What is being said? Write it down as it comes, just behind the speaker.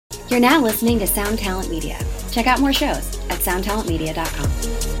You're now listening to Sound Talent Media. Check out more shows at soundtalentmedia.com.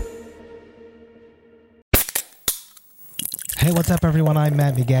 Hey, what's up, everyone? I'm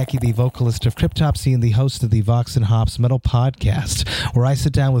Matt McGachy, the vocalist of Cryptopsy and the host of the Vox and Hops Metal Podcast, where I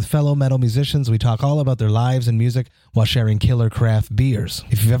sit down with fellow metal musicians. We talk all about their lives and music while sharing killer craft beers.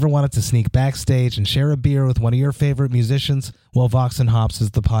 If you've ever wanted to sneak backstage and share a beer with one of your favorite musicians, well, Vox and Hops is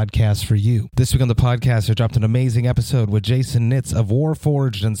the podcast for you. This week on the podcast, I dropped an amazing episode with Jason Nitz of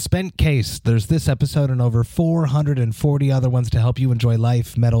Warforged and Spent Case. There's this episode and over 440 other ones to help you enjoy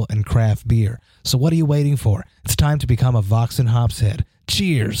life, metal, and craft beer. So what are you waiting for? It's time to become a Vox and Hops head.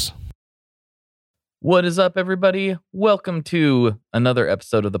 Cheers! What is up, everybody? Welcome to another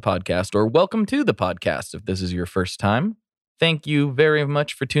episode of the podcast, or welcome to the podcast if this is your first time. Thank you very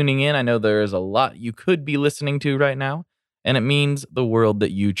much for tuning in. I know there is a lot you could be listening to right now, and it means the world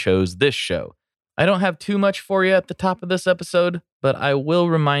that you chose this show. I don't have too much for you at the top of this episode, but I will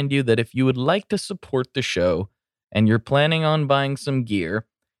remind you that if you would like to support the show and you're planning on buying some gear,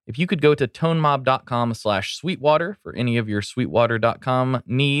 if you could go to tonemob.com/sweetwater for any of your sweetwater.com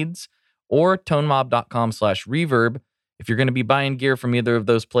needs, or tonemob.com/reverb. If you're going to be buying gear from either of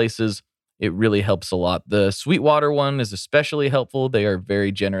those places, it really helps a lot. The Sweetwater one is especially helpful. They are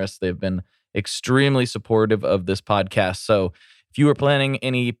very generous. They've been extremely supportive of this podcast. So if you are planning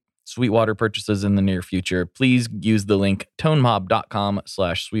any Sweetwater purchases in the near future, please use the link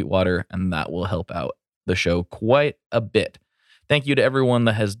tonemob.com/sweetwater, and that will help out the show quite a bit. Thank you to everyone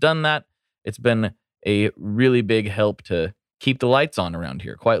that has done that. It's been a really big help to keep the lights on around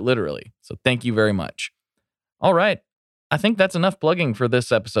here, quite literally. So thank you very much. All right. I think that's enough plugging for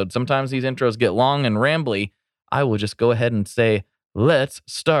this episode. Sometimes these intros get long and rambly. I will just go ahead and say, let's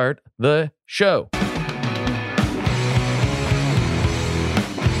start the show.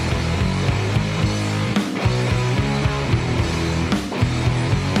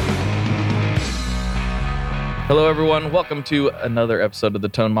 Hello, everyone. Welcome to another episode of the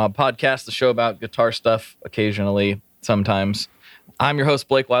Tone Mob Podcast, the show about guitar stuff occasionally, sometimes. I'm your host,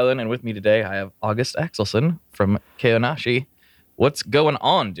 Blake Weiland, and with me today, I have August Axelson from Keonashi. What's going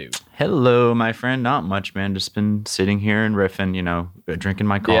on, dude? Hello, my friend. Not much, man. Just been sitting here and riffing, drinking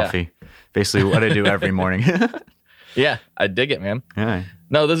my coffee. Yeah. Basically what I do every morning. Yeah, I dig it, man. Yeah.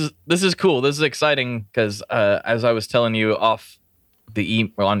 No, this is cool. This is exciting because as I was telling you off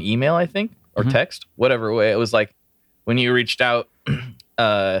on email, I think, or text, whatever way, it was like when you reached out,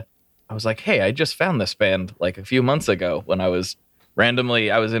 I was like, hey, I just found this band like a few months ago when I was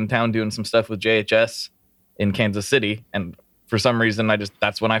in town doing some stuff with JHS in Kansas City. And for some reason,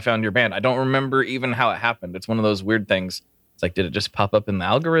 that's when I found your band. I don't remember even how it happened. It's one of those weird things. It's like, did it just pop up in the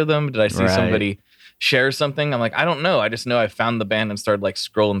algorithm? Did I see somebody share something? I'm like, I don't know. I just know I found the band and started like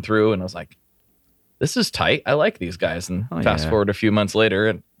scrolling through and I was like, this is tight. I like these guys. And fast forward a few months later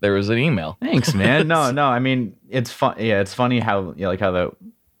and there was an email. Thanks, man. No. I mean, it's fun. Yeah. It's funny how, how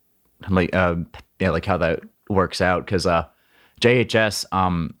that works out. Cause, JHS,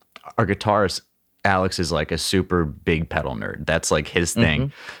 our guitarist, Alex, is like a super big pedal nerd. That's like his thing.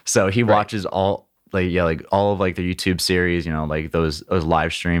 Mm-hmm. So he watches all of like the YouTube series, like those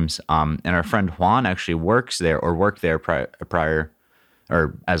live streams. And our friend Juan actually worked there prior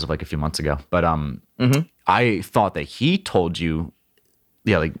or as of like a few months ago. But I thought that he told you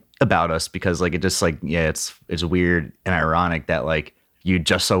about us because like it just like it's weird and ironic that like you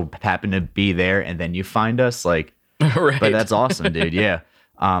just so happen to be there and then you find us like right. But that's awesome, dude. Yeah.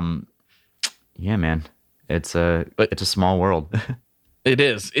 Yeah, man. It's a small world. It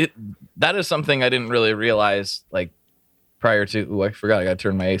is. That is something I didn't really realize like prior to. I forgot I got to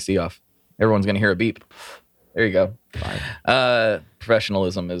turn my AC off. Everyone's gonna hear a beep. There you go.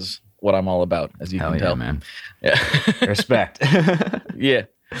 Professionalism is what I'm all about, as you can tell, man. Yeah. Respect. Yeah.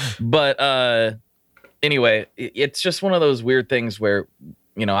 But anyway, it's just one of those weird things where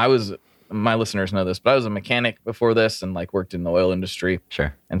my listeners know this, but I was a mechanic before this and like worked in the oil industry.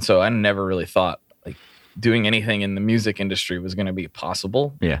 Sure. And so I never really thought like doing anything in the music industry was going to be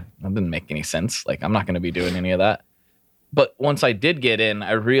possible. Yeah. That didn't make any sense. Like I'm not going to be doing any of that. But once I did get in,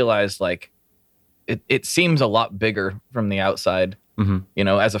 I realized like it seems a lot bigger from the outside. Mm-hmm.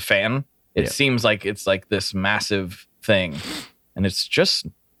 As a fan, it seems like it's like this massive thing. And it's just,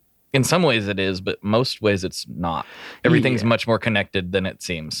 in some ways it is, but most ways it's not. Everything's much more connected than it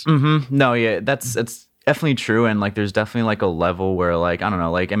seems. Mm-hmm. No, yeah, it's definitely true. And like, there's definitely like a level where like, I don't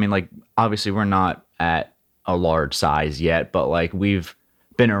know, like, I mean, like, obviously we're not at a large size yet, but like we've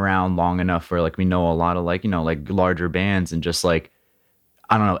been around long enough where like we know a lot of like, like larger bands and just like,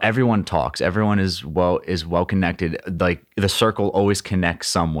 I don't know, everyone talks, everyone is well connected. Like the circle always connects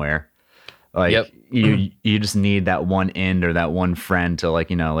somewhere. Like Yep. you just need that one end or that one friend to like,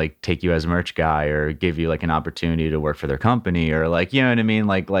 like take you as a merch guy or give you like an opportunity to work for their company or like, you know what I mean?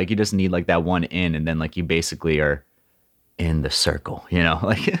 Like you just need like that one in, and then like you basically are in the circle,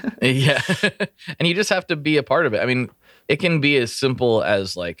 like Yeah. And you just have to be a part of it. I mean, it can be as simple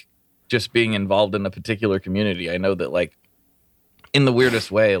as like just being involved in a particular community. I know that like in the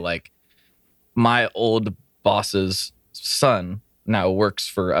weirdest way, like my old boss's son now works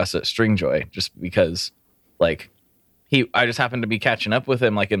for us at Stringjoy just because like I just happened to be catching up with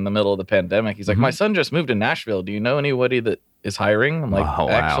him like in the middle of the pandemic. He's like, my son just moved to Nashville. Do you know anybody that is hiring? I'm like, Oh,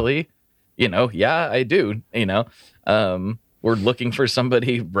 wow. actually, yeah, I do. We're looking for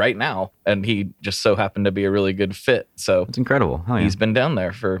somebody right now. And he just so happened to be a really good fit. So it's incredible. Hell yeah. he's been down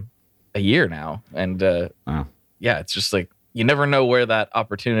there for a year now. And Wow. yeah, it's just like, you never know where that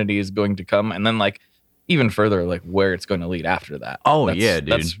opportunity is going to come. And then like, even further, like where it's going to lead after that. Oh, That's- yeah,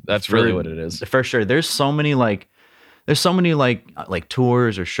 dude. That's really what it is. For sure. There's so many like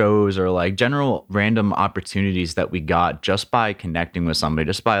tours or shows or like general random opportunities that we got just by connecting with somebody,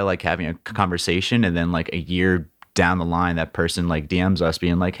 just by like having a conversation, and then like a year down the line, that person like DMs us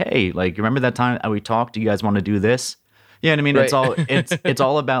being like, hey, like, remember that time that we talked? Do you guys want to do this? Yeah, you know what I mean? Right. It's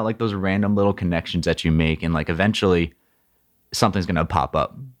all about like those random little connections that you make, and like eventually something's gonna pop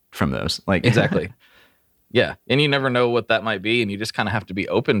up from those. Like Exactly. Yeah. And you never know what that might be. And you just kind of have to be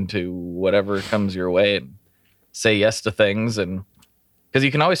open to whatever comes your way and say yes to things. And because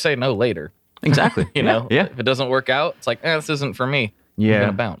you can always say no later. Exactly. You know, Yeah. if it doesn't work out, it's like, this isn't for me. Yeah. I'm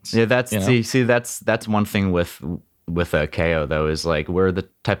gonna bounce. Yeah, that's you know? see that's one thing with KO though, is like we're the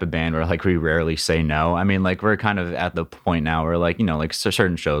type of band where like we rarely say no. I mean, like we're kind of at the point now where like, like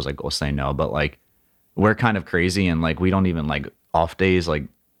certain shows like we'll say no, but like we're kind of crazy, and like we don't even like off days like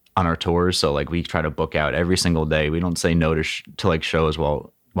on our tours. So like we try to book out every single day. We don't say no to like shows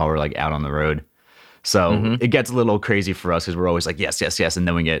while we're like out on the road. So it gets a little crazy for us because we're always like yes, and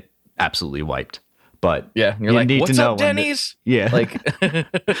then we get absolutely wiped. But Yeah. And you're like, what's up, Denny's? Yeah. Like,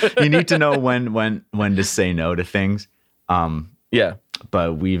 you need to know when to say no to things. yeah.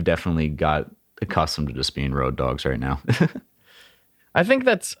 But we've definitely got accustomed to just being road dogs right now. I think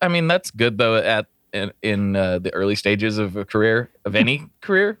that's good though in the early stages of a career, of any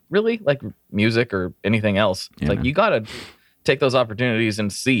career, really, like music or anything else. It's like you got to take those opportunities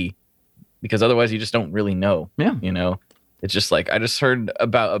and see, because otherwise you just don't really know. Yeah. It's just like, I just heard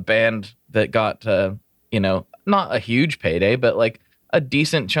about a band that got, not a huge payday, but like a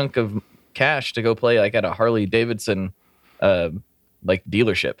decent chunk of cash to go play like at a Harley Davidson, like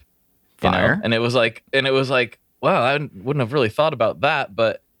dealership. Fire. And it was like, wow, I wouldn't have really thought about that,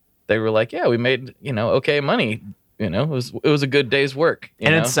 but they were like, yeah, we made, okay money. It was a good day's work.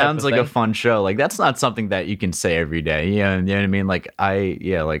 And it type sounds of like a thing. fun show. Like that's not something that you can say every day. You know what I mean? Like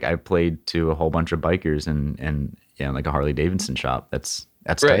I played to a whole bunch of bikers and like a Harley Davidson shop. That's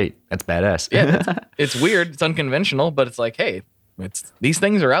Right. tight. That's badass. Yeah, it's weird. It's unconventional, but it's like, hey, these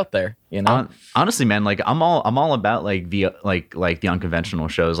things are out there. Honestly, man, like I'm all about like the unconventional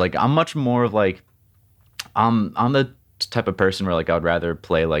shows. Like I'm much more of like I'm the type of person where like I would rather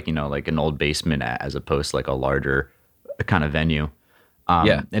play like like an old basement as opposed to like a larger kind of venue.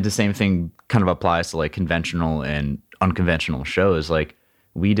 Yeah. And the same thing kind of applies to like conventional and unconventional shows. Like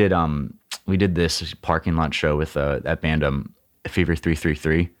we did this parking lot show with that band Fever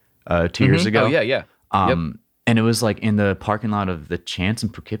 333 2 years ago. Oh yeah. Yep. And it was like in the parking lot of the Chance in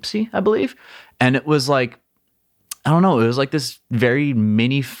Poughkeepsie, I believe. And it was like, I don't know, it was like this very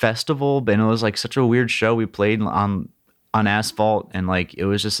mini festival, and it was like such a weird show. We played on asphalt, and like it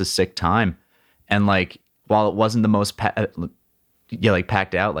was just a sick time. And like while it wasn't the most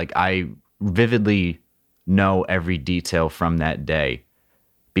packed out, like I vividly know every detail from that day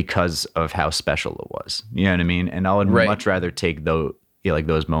because of how special it was. You know what I mean? And I would much rather take those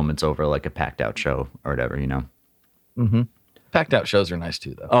moments over like a packed out show or whatever, Mm-hmm. Packed out shows are nice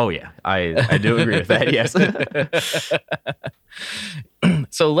too, though. Oh yeah, I do agree with that. Yes.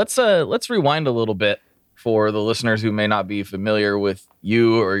 So let's rewind a little bit for the listeners who may not be familiar with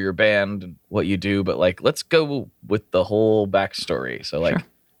you or your band and what you do, but like let's go with the whole backstory. So like,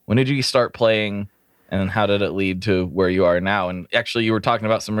 when did you start playing, and how did it lead to where you are now? And actually, you were talking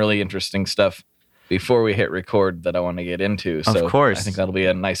about some really interesting stuff before we hit record that I want to get into. So of course, I think that'll be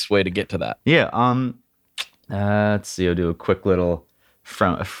a nice way to get to that. Yeah. Let's see. I'll do a quick little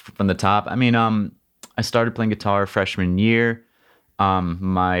from the top. I mean, I started playing guitar freshman year.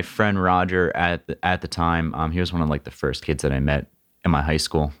 My friend Roger at the time, he was one of like the first kids that I met in my high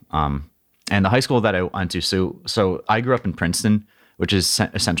school. And the high school that I went to, so I grew up in Princeton, which is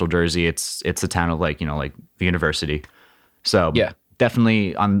Central Jersey. It's the town of like the university. So Yeah.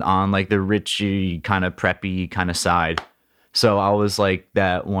 definitely on like the richy kind of preppy kind of side. So I was like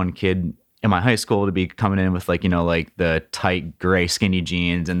that one kid in my high school to be coming in with like, like the tight gray skinny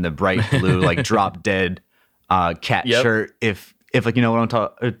jeans and the bright blue like drop dead cat shirt. If like, you know what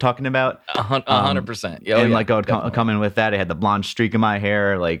I'm talking about? 100%. Yeah, and like I would come in with that. I had the blonde streak in my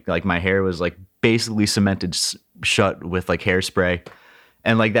hair. Like my hair was like basically cemented shut with like hairspray.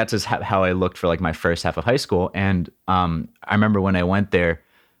 And like that's just how I looked for like my first half of high school. And I remember when I went there,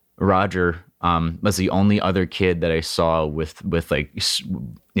 Roger was the only other kid that I saw with like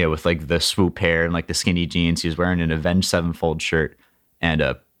with like the swoop hair and like the skinny jeans. He was wearing an Avenged Sevenfold shirt and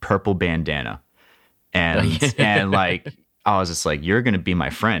a purple bandana, and like I was just like, you're gonna be my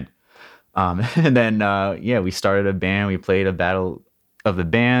friend. And then we started a band. We played a battle of the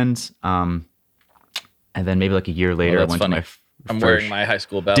bands. And then maybe like a year later, I went to my. I'm wearing my high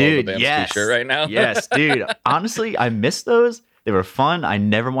school battle of the bands t-shirt right now. Yes, dude. Honestly, I miss those. They were fun. I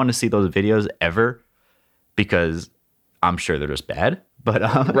never want to see those videos ever because I'm sure they're just bad. But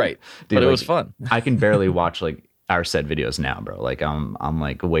right, dude, but it was fun. I can barely watch like our set videos now, bro. Like I'm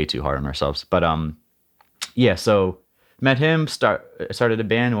like way too hard on ourselves. But so met him. Started a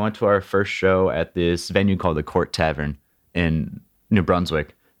band. Went to our first show at this venue called the Court Tavern in New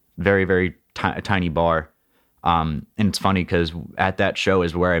Brunswick. Very very tiny bar. And it's funny because at that show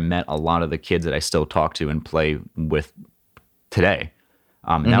is where I met a lot of the kids that I still talk to and play with today.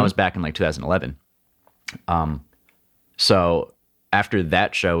 And that was back in like 2011. So after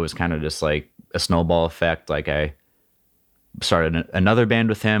that show was kind of just like a snowball effect. Like I started another band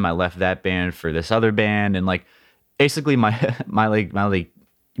with him. I left that band for this other band. And like, basically my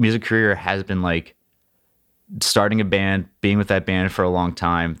music career has been like starting a band, being with that band for a long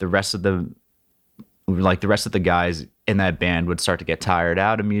time. The rest of the guys in that band would start to get tired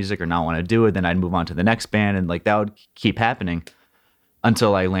out of music or not want to do it. Then I'd move on to the next band, and like that would keep happening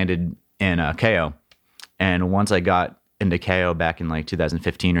until I landed in KO. And once I got into KO back in like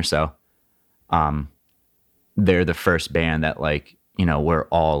 2015 or so, they're the first band that like, we're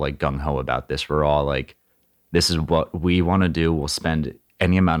all like gung-ho about this. We're all like, this is what we want to do. We'll spend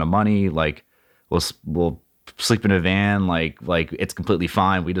any amount of money. Like we'll sleep in a van. Like it's completely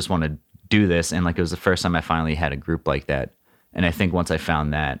fine. We just want to do this. And like it was the first time I finally had a group like that. And I think once I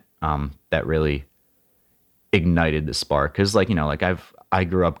found that, that really ignited the spark. Because like, I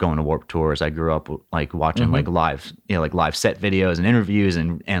grew up going to Warped Tours. I grew up like watching like live, like live set videos and interviews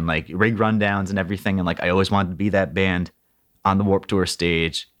and like rig rundowns and everything. And like I always wanted to be that band on the Warped Tour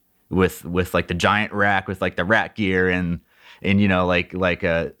stage with like the giant rack with like the rack gear and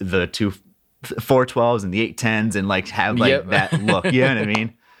the two 412s and the 810s and like have like that look. You know what I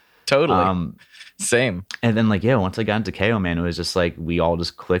mean? Totally. Same. And then like, once I got into KO, man, it was just like, we all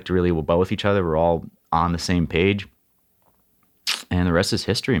just clicked really well with each other. We're all on the same page and the rest is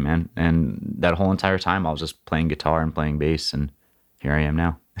history, man. And that whole entire time I was just playing guitar and playing bass and here I am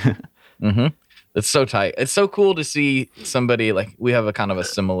now. It's so tight. It's so cool to see somebody like we have a kind of a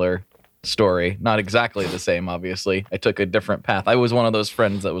similar story, not exactly the same. Obviously I took a different path. I was one of those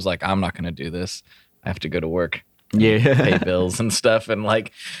friends that was like, I'm not going to do this. I have to go to work. Pay bills and stuff. And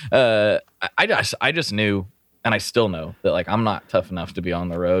like, I just knew, and I still know that like, I'm not tough enough to be on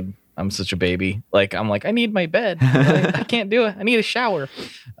the road. I'm such a baby. Like, I'm like, I need my bed. I can't do it. I need a shower.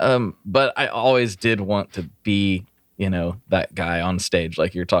 But I always did want to be, that guy on stage,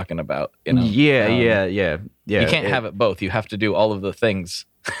 like you're talking about, Yeah. You can't have it both. You have to do all of the things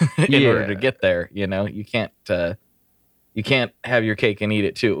in order to get there. You can't have your cake and eat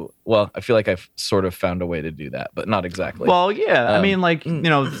it too. Well, I feel like I've sort of found a way to do that, but not exactly. Well, yeah. I mean, like,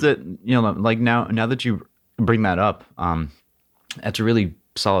 like now that you bring that up, that's a really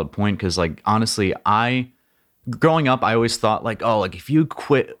solid point. Cause like, honestly, growing up, I always thought like, oh, like if you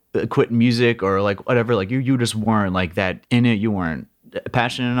quit music or like whatever, like you just weren't like that in it. You weren't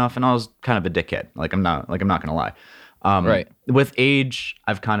passionate enough. And I was kind of a dickhead. Like, I'm not gonna lie. Right. With age,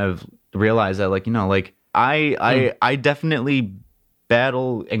 I've kind of realized that like, I definitely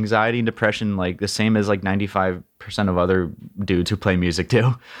battle anxiety and depression like the same as like 95% of other dudes who play music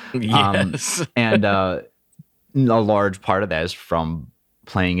do. Yes. And a large part of that is from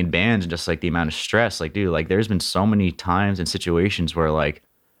playing in bands and just like the amount of stress. Like, dude, like there's been so many times and situations where like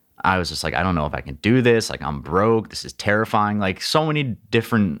I was just like, I don't know if I can do this. Like I'm broke. This is terrifying. Like so many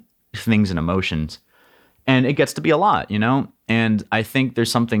different things and emotions. And it gets to be a lot, And I think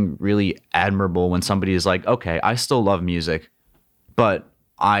there's something really admirable when somebody is like, okay, I still love music, but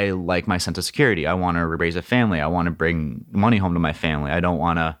I like my sense of security. I want to raise a family. I want to bring money home to my family. I don't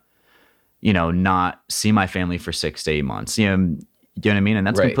want to, not see my family for 6 to 8 months. You know what I mean? And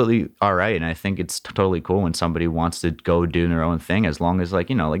that's Right. completely all right. And I think it's totally cool when somebody wants to go do their own thing, as long as, like,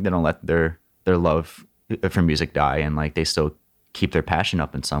 you know, like, they don't let their love for music die, and like they still keep their passion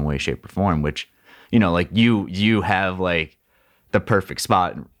up in some way, shape, or form, which, you know, like you have like the perfect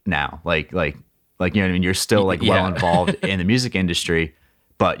spot now. Like, you know what I mean? You're still like well involved in the music industry,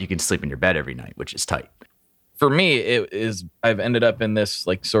 but you can sleep in your bed every night, which is tight. For me, it is, I've ended up in this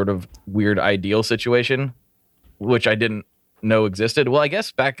like sort of weird ideal situation, which I didn't know existed. Well, I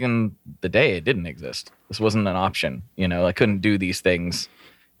guess back in the day, it didn't exist. This wasn't an option. You know, I couldn't do these things.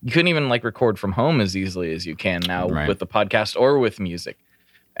 You couldn't even like record from home as easily as you can now with the podcast or with music.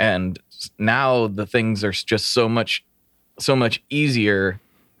 And now the things are just so much easier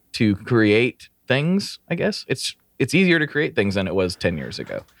to create things. I guess it's easier to create things than it was 10 years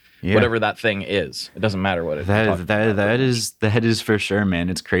ago. Yeah. Whatever that thing is, it doesn't matter what it is. That is for sure, man.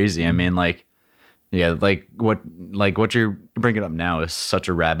 It's crazy. I mean, like, yeah, like what you're bringing up now is such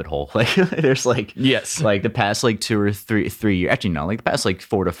a rabbit hole. Like, there's like, yes, like the past like 2 or 3 years, actually no, like the past like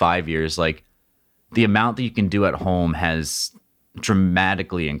 4 to 5 years, like the amount that you can do at home has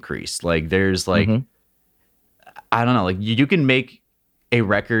dramatically increased. Like, there's like, I don't know, like you can make a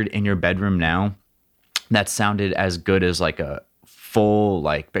record in your bedroom now that sounded as good as like a full,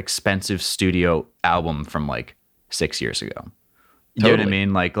 like, expensive studio album from like 6 years ago. You know what I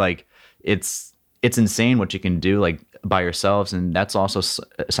mean? Like it's insane what you can do like by yourselves. And that's also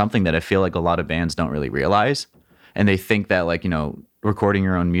something that I feel like a lot of bands don't really realize. And they think that, like, you know, recording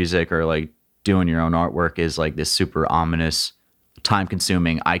your own music or like doing your own artwork is like this super ominous, time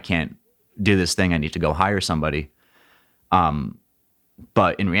consuming, I can't do this thing, I need to go hire somebody.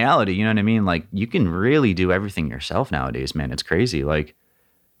 But in reality, you know what I mean? Like, you can really do everything yourself nowadays, man. It's crazy. Like,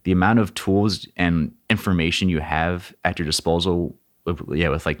 the amount of tools and information you have at your disposal,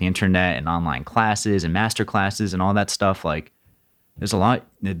 with like the internet and online classes and master classes and all that stuff. Like, there's a lot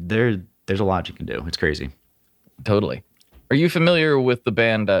there's a lot you can do. It's crazy. Totally. Are you familiar with the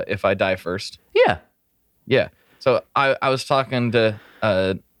band If I Die First? Yeah. So I was talking to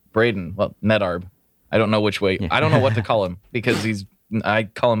Braden, well, Nedarb. I don't know which way. Yeah. I don't know what to call him because I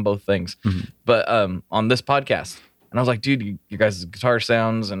call him both things. But on this podcast, and I was like, dude, you guys' guitar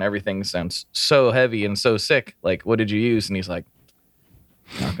sounds and everything sounds so heavy and so sick. Like, what did you use? And he's like,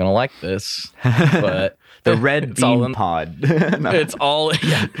 not gonna like this, but the red bean pod. No. It's all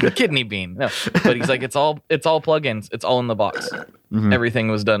kidney bean. No, but he's like, it's all plugins. It's all in the box. Everything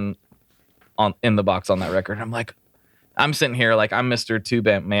was done in the box on that record. I'm like, I'm sitting here like I'm Mr. Tube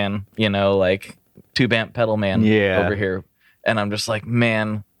Amp man, you know, like Tube Amp pedal man over here, and I'm just like,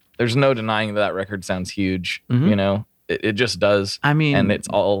 man, there's no denying that record sounds huge. You know, it just does. I mean, and it's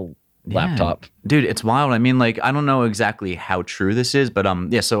all laptop. Dude, it's wild. I mean, like, I don't know exactly how true this is, but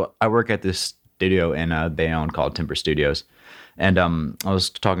so I work at this studio in Bayonne called Timber Studios, and I was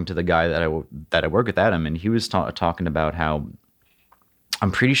talking to the guy that I work with, Adam, and he was talking about how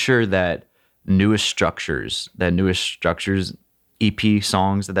I'm pretty sure that Newest Structures EP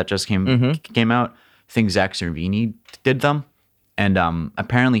songs that just came out, I think Zach Cervini did them. And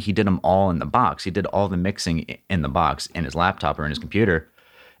apparently he did them all in the box. He did all the mixing in the box in his laptop or in his computer.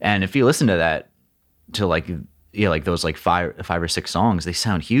 And if you listen to that, to like those like five or six songs, they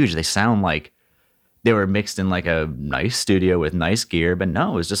sound huge. They sound like they were mixed in like a nice studio with nice gear. But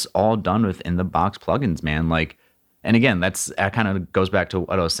no, it's just all done with in the box plugins, man. Like, and again, that kind of goes back to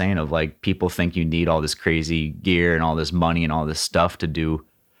what I was saying of like, people think you need all this crazy gear and all this money and all this stuff to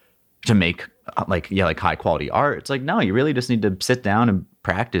make like high quality art. It's like, no, you really just need to sit down and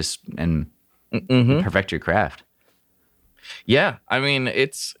practice and perfect your craft. Yeah, I mean,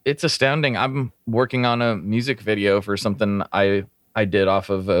 it's astounding. I'm working on a music video for something I did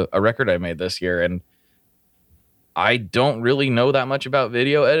off of a record I made this year, and I don't really know that much about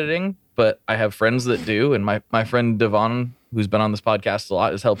video editing, but I have friends that do, and my friend Devon, who's been on this podcast a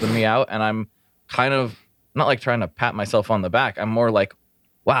lot, is helping me out, and I'm kind of not like trying to pat myself on the back. I'm more like,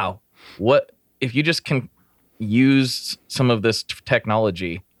 wow, what if you just can use some of this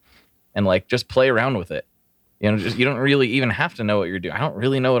technology and like just play around with it? You know, you don't really even have to know what you're doing. I don't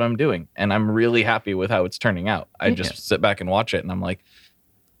really know what I'm doing, and I'm really happy with how it's turning out. I just sit back and watch it, and I'm like,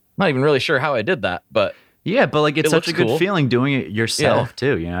 I'm not even really sure how I did that, but yeah, but like it's such a good feeling doing it yourself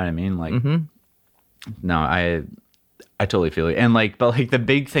too. You know what I mean? Like, no, I totally feel it, and like, but like the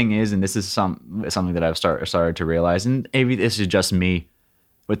big thing is, and this is something that I've started to realize, and maybe this is just me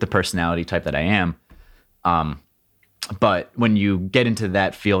with the personality type that I am. But when you get into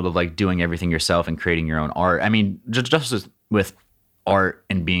that field of like doing everything yourself and creating your own art, I mean, just with art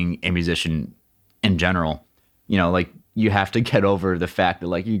and being a musician in general, you know, like you have to get over the fact that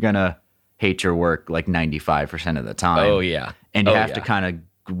like you're gonna hate your work like 95% of the time. Oh yeah. And you have to kind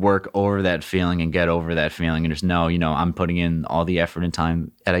of work over that feeling and get over that feeling and just know, I'm putting in all the effort and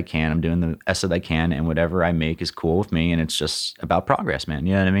time that I can. I'm doing the best that I can, and whatever I make is cool with me, and it's just about progress, man.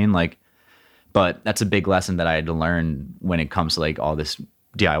 You know what I mean? Like, but that's a big lesson that I had to learn when it comes to like all this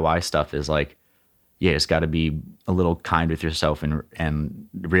DIY stuff is like, yeah, it's got to be a little kind with yourself and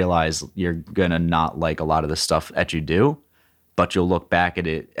realize you're gonna not like a lot of the stuff that you do, but you'll look back at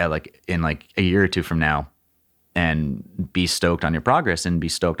it in like a year or two from now and be stoked on your progress and be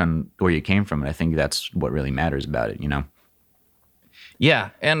stoked on where you came from. And I think that's what really matters about it, Yeah,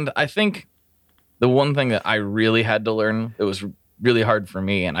 and I think the one thing that I really had to learn, it was really hard for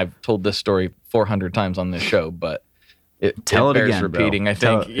me, and I've told this story 400 times on this show, but it bears again, repeating. bro. I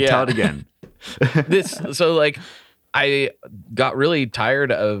think. Tell it again. So like I got really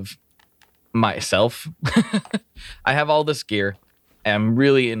tired of myself. I have all this gear. I'm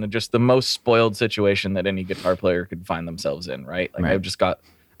really in just the most spoiled situation that any guitar player could find themselves in, right? Like right.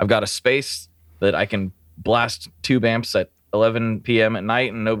 I've got a space that I can blast tube amps at 11 p.m. at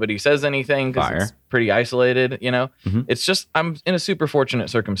night and nobody says anything because it's pretty isolated, Mm-hmm. It's just, I'm in a super fortunate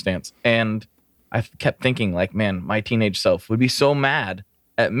circumstance. And I kept thinking like, man, my teenage self would be so mad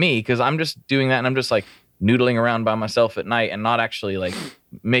at me because I'm just doing that and I'm just like noodling around by myself at night and not actually like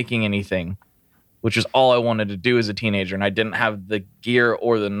making anything, which is all I wanted to do as a teenager. And I didn't have the gear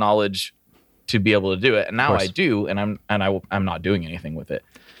or the knowledge to be able to do it. And now I do, and I'm not doing anything with it.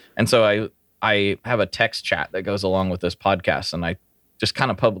 And so I have a text chat that goes along with this podcast, and I just kind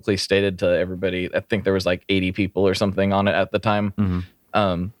of publicly stated to everybody, I think there was like 80 people or something on it at the time.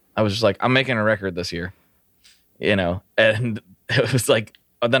 Mm-hmm. I was just like, I'm making a record this year, and it was like,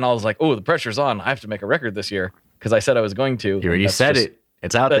 then I was like, oh, the pressure's on. I have to make a record this year because I said I was going to. You already said it.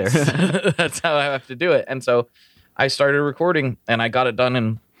 It's out there. That's how I have to do it. And so I started recording, and I got it done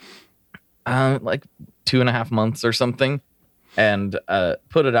in like 2.5 months or something, and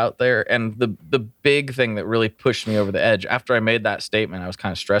put it out there. And the big thing that really pushed me over the edge, after I made that statement, I was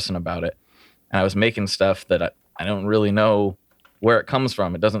kind of stressing about it, and I was making stuff that I don't really know where it comes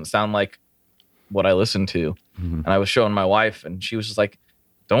from. It doesn't sound like what I listen to. Mm-hmm. And I was showing my wife, and she was just like,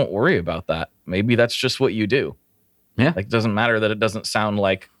 don't worry about that. Maybe that's just what you do. Yeah. Like, it doesn't matter that it doesn't sound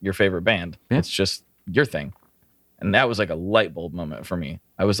like your favorite band. Yeah. It's just your thing. And that was like a light bulb moment for me.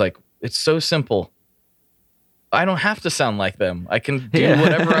 I was like, it's so simple. I don't have to sound like them. I can do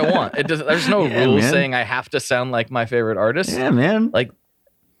whatever I want. There's no rules saying I have to sound like my favorite artist. Yeah, man. Like,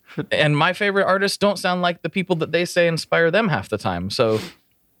 and my favorite artists don't sound like the people that they say inspire them half the time. So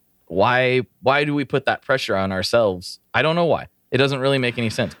why do we put that pressure on ourselves? I don't know why. It doesn't really make any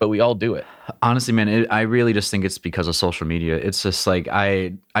sense, but we all do it. Honestly, man, I really just think it's because of social media. It's just like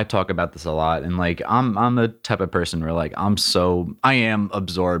I talk about this a lot, and like I'm the type of person where like I am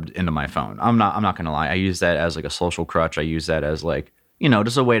absorbed into my phone. I'm not gonna lie. I use that as like a social crutch. I use that as like,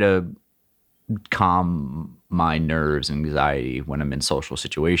 just a way to calm my nerves and anxiety when I'm in social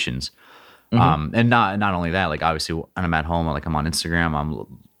situations. Mm-hmm. And not only that, like obviously when I'm at home, like I'm on Instagram,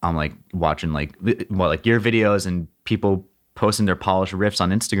 I'm like watching like your videos and people posting their polished riffs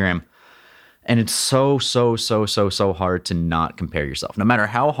on Instagram. And it's so hard to not compare yourself. No matter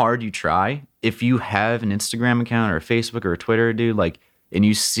how hard you try, if you have an Instagram account or a Facebook or a Twitter, dude, like, and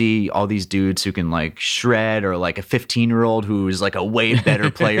you see all these dudes who can like shred, or like a 15-year-old who is like a way better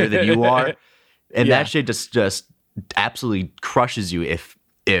player than you are. And that shit just absolutely crushes you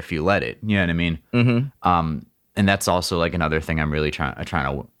if you let it. You know what I mean? Mm-hmm. And that's also like another thing I'm really trying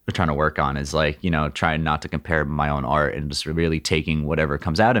to work on is like, trying not to compare my own art and just really taking whatever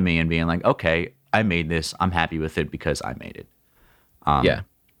comes out of me and being like, okay, I made this. I'm happy with it because I made it.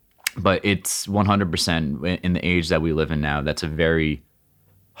 But it's 100% in the age that we live in now. That's a very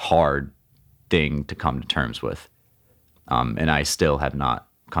hard thing to come to terms with. And I still have not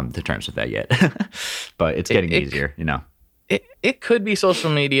come to terms with that yet, but it's getting easier, It could be social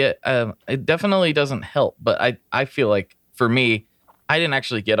media. It definitely doesn't help, but I feel like for me, I didn't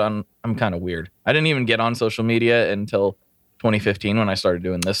actually get on. I'm kind of weird. I didn't even get on social media until 2015 when I started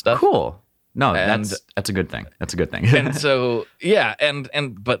doing this stuff. Cool. No, that's a good thing. That's a good thing. And so, yeah.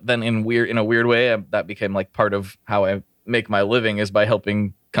 But then in a weird way, that became like part of how I make my living is by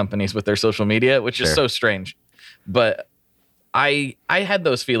helping companies with their social media, which is so strange. But I had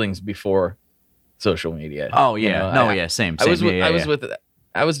those feelings before social media. Oh yeah. Same.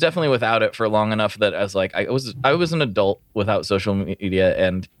 I was definitely without it for long enough that I was like, I was an adult without social media,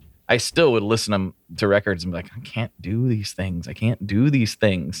 and I still would listen to records and be like, I can't do these things. I can't do these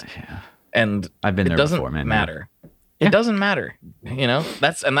things. Yeah. And I've been there before, man. It doesn't matter. Yeah. It doesn't matter.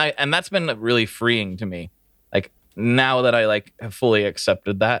 That's been really freeing to me. Like now that I like have fully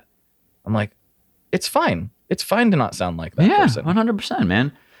accepted that, I'm like, it's fine. It's fine to not sound like that person. 100%,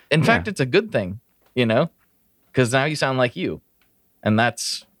 man. In fact, it's a good thing, because now you sound like you. And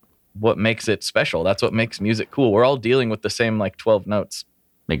that's what makes it special. That's what makes music cool. We're all dealing with the same like 12 notes.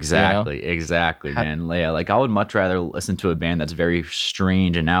 Exactly, man. Yeah, like I would much rather listen to a band that's very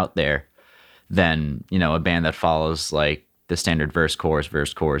strange and out there than, a band that follows like the standard verse, chorus,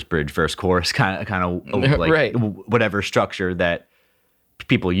 bridge, verse, chorus kind of like right. whatever structure that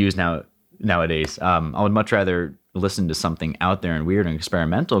people use nowadays. I would much rather listen to something out there and weird and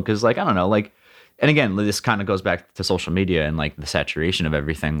experimental because, like, I don't know, like, and again, this kind of goes back to social media and like the saturation of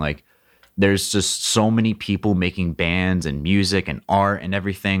everything. Like, there's just so many people making bands and music and art and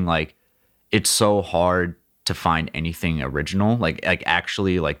everything. Like, it's so hard to find anything original, like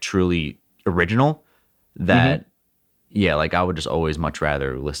actually like truly original that. Yeah, like I would just always much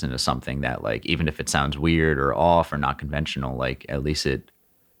rather listen to something that, like, even if it sounds weird or off or not conventional, like at least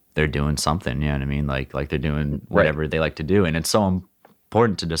they're doing something, you know what I mean? Like they're doing whatever they like to do. And it's so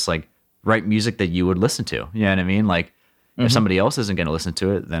important to just like write music that you would listen to, you know what I mean? Like if somebody else isn't going to listen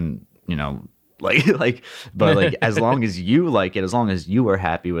to it, then, but like as long as you like it, as long as you are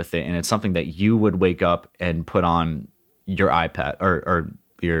happy with it and it's something that you would wake up and put on your iPad or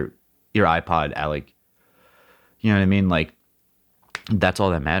your iPod at like, you know what I mean? Like, that's all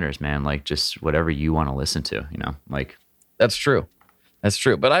that matters, man. Like, just whatever you want to listen to, like. That's true.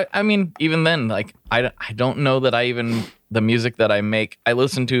 But I mean, even then, like, I don't know that the music that I make, I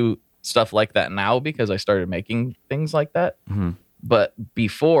listen to stuff like that now because I started making things like that. Mm-hmm. But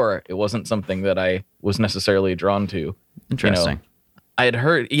before, it wasn't something that I was necessarily drawn to. Interesting. I had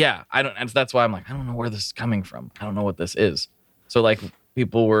heard, and that's why I'm like, I don't know where this is coming from. I don't know what this is. So, like,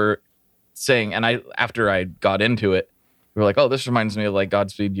 people were saying, and after I got into it, we were like, oh, this reminds me of like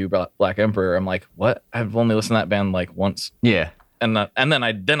Godspeed You Black Emperor. I'm like, what? I've only listened to that band like once. Yeah. And then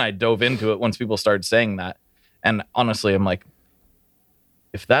I dove into it once people started saying that. And honestly, I'm like,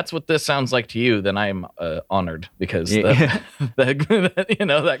 if that's what this sounds like to you, then I'm honored because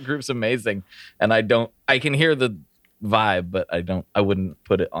that group's amazing. And I can hear the vibe, but I wouldn't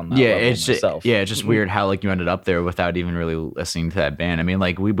put it on that level myself. It's just weird how like you ended up there without even really listening to that band. I mean,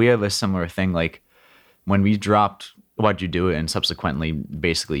 like we have a similar thing. Like when we dropped Why'd You Do It and subsequently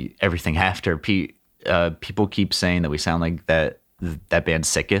basically everything after, people keep saying that we sound like that band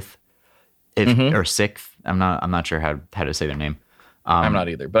Sicketh or Sixth. I'm not sure how to say their name. I'm not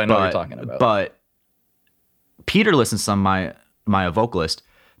either, but I know what you're talking about. But Peter listens to my vocalist,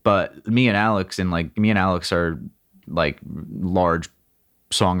 but me and Alex are like large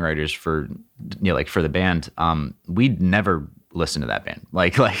songwriters for for the band. We'd never listened to that band.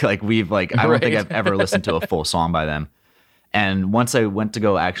 Like we've I don't think I've ever listened to a full song by them. And once I went to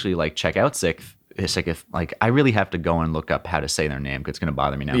go actually like check out Sicketh, like I really have to go and look up how to say their name because it's gonna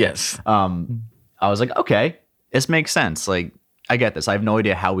bother me now. Yes. I was like, okay, this makes sense. Like I get this. I have no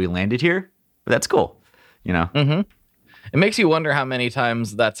idea how we landed here, but that's cool. Mm-hmm. It makes you wonder how many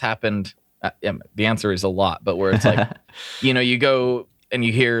times that's happened. The answer is a lot, but where it's like, you go and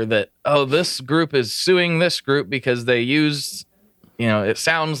you hear that, oh, this group is suing this group because they used, it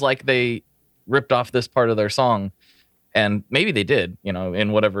sounds like they ripped off this part of their song. And maybe they did,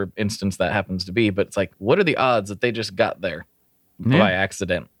 in whatever instance that happens to be. But it's like, what are the odds that they just got there by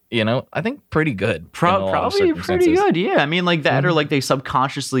accident? I think pretty good. Probably pretty good. Yeah. I mean, like that, or like they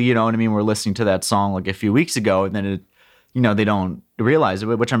subconsciously, were listening to that song like a few weeks ago and then it, they don't realize it,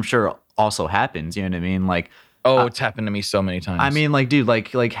 which I'm sure also happens. You know what I mean? Like, it's happened to me so many times. I mean, like, dude,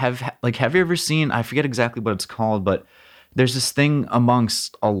 have you ever seen, I forget exactly what it's called, but there's this thing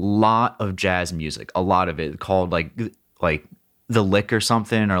amongst a lot of jazz music, a lot of it called like the lick or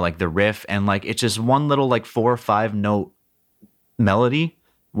something, or like the riff. And like, it's just one little like 4 or 5 note melody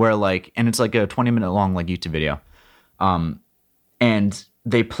where like, and it's like a 20-minute long like YouTube video. And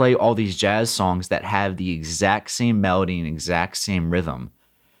they play all these jazz songs that have the exact same melody and exact same rhythm.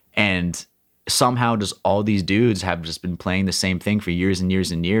 And somehow just all these dudes have just been playing the same thing for years and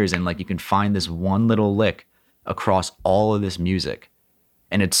years and years. And like, you can find this one little lick across all of this music.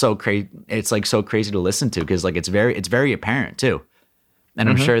 And it's so crazy. It's like so crazy to listen to because like, it's very apparent too. And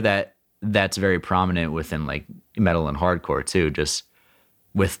I'm sure that that's very prominent within like metal and hardcore too. Just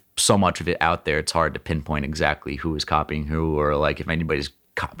with so much of it out there, it's hard to pinpoint exactly who is copying who, or like if anybody's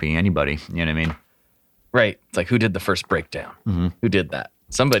copying anybody. You know what I mean? Right. It's like, who did the first breakdown? Mm-hmm. Who did that?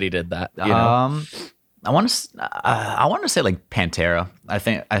 Somebody did that. I want to say like Pantera. I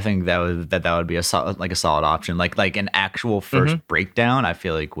think that would be a solid option. Like an actual first breakdown. I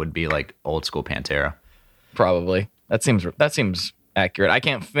feel like would be like old school Pantera. Probably. That seems accurate. I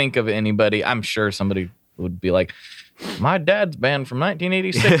can't think of anybody. I'm sure somebody would be like, my dad's band from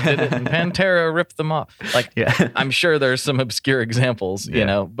 1986 did it, and Pantera ripped them off. Like, I'm sure there's some obscure examples, you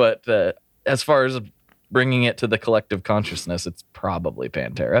know, but as far as bringing it to the collective consciousness, it's probably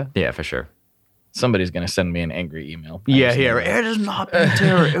Pantera. Yeah, for sure. Somebody's going to send me an angry email. Yeah. It is not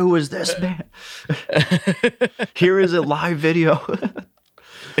Pantera. It was this band. Here is a live video.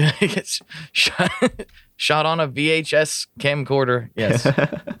 Shot on a VHS camcorder. Yes.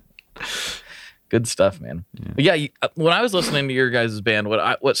 Good stuff, man. Yeah. When I was listening to your guys' band,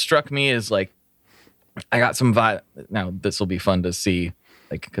 what struck me is like, I got some vibe. Now this will be fun to see,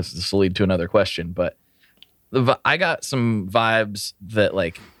 like, because this will lead to another question, but I got some vibes that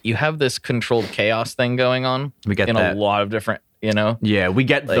like you have this controlled chaos thing going on. We get in that. A lot of different, you know. Yeah, we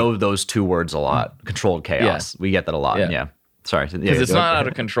get like, those two words a lot. Controlled chaos. We get that a lot. Yeah. Sorry, because it's not out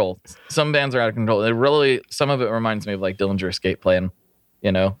of control. Some bands are out of control. It really, some of it reminds me of like Dillinger Escape Plan.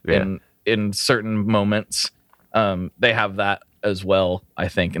 You know, in certain moments, they have that as well. I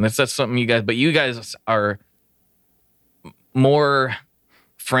think, and that's something you guys are more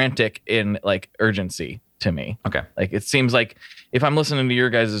frantic in like urgency. To me. Okay. Like it seems like if I'm listening to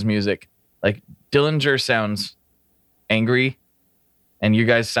your guys' music, like Dillinger sounds angry and you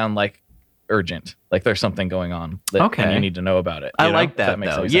guys sound like urgent. Like there's something going on that and you need to know about it. I like that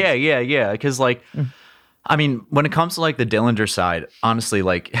though. Yeah. Cause like, I mean, when it comes to like the Dillinger side, honestly,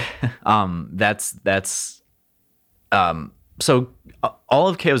 like, so all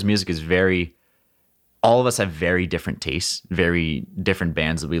of KO's music is all of us have very different tastes, very different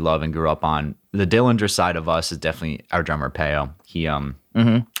bands that we love and grew up on. The Dillinger side of us is definitely our drummer Peo. He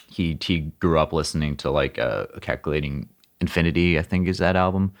grew up listening to like Calculating Infinity, I think is that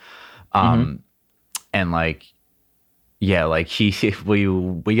album. And like, yeah, like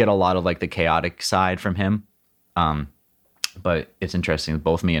we get a lot of like the chaotic side from him. But it's interesting.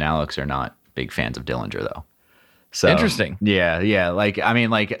 Both me and Alex are not big fans of Dillinger though. So interesting. Yeah. Like, I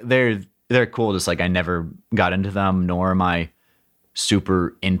mean, like they're cool. Just like I never got into them, nor am I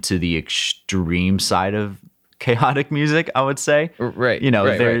super into the extreme side of chaotic music, I would say. Right. You know,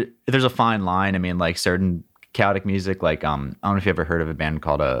 there's a fine line. I mean, like certain chaotic music, like I don't know if you ever heard of a band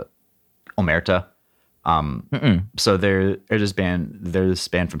called Omerta. So they're this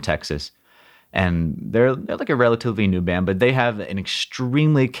band from Texas. And they're like a relatively new band, but they have an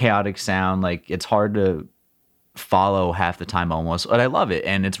extremely chaotic sound. Like it's hard to follow half the time almost, but I love it,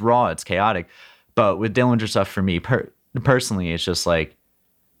 and it's raw, it's chaotic. But with Dillinger stuff, for me personally, it's just like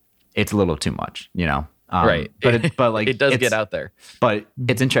it's a little too much, you know. Right, but like it does get out there. But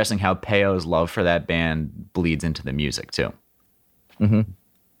it's interesting how Peo's love for that band bleeds into the music too.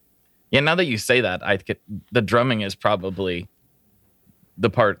 Yeah, now that you say that, the drumming is probably the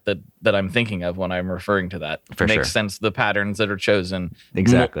part that I'm thinking of when I'm referring to that. For Makes sure. sense. The patterns that are chosen,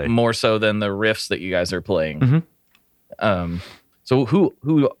 exactly, more so than the riffs that you guys are playing. So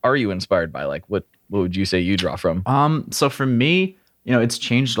who are you inspired by? Like, what would you say you draw from? So for me, you know, it's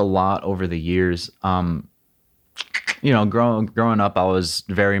changed a lot over the years. You know, growing up, I was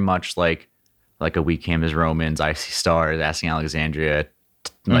very much like a We Came as Romans, Icy Stars, Asking Alexandria,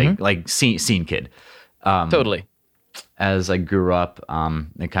 like scene kid. Totally. As I grew up,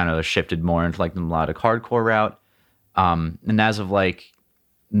 it kind of shifted more into like the melodic hardcore route. And as of like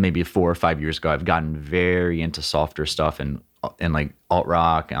maybe 4 or 5 years ago, I've gotten very into softer stuff and like alt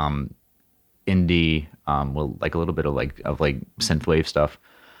rock, indie, well, like a little bit of synthwave stuff.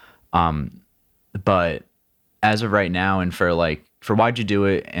 But as of right now, and for Why'd You Do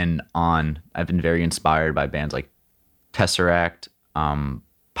It and on, I've been very inspired by bands like Tesseract.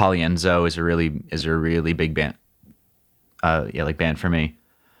 Polienzo is a really big band. Band for me.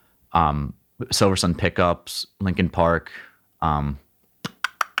 Silver Sun Pickups, Linkin Park. Trying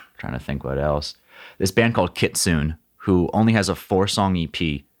to think what else. This band called Kitsune, who only has a 4-song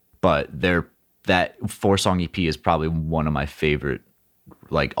EP, but that 4-song EP is probably one of my favorite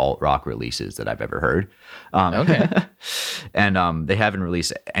like alt rock releases that I've ever heard. Okay. And they haven't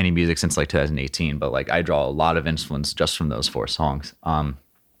released any music since like 2018, but like I draw a lot of influence just from those 4 songs. But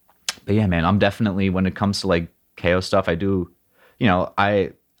yeah, man, I'm definitely, when it comes to like KO stuff, I do, you know,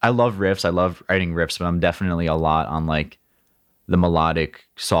 I love riffs. I love writing riffs, but I'm definitely a lot on like the melodic,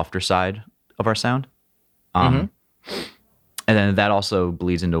 softer side of our sound. And then that also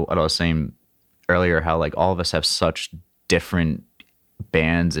bleeds into what I was saying earlier, how like all of us have such different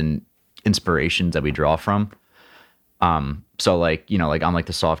bands and inspirations that we draw from. So like, you know, like I'm like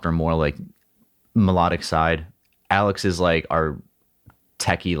the softer, more like melodic side. Alex is like our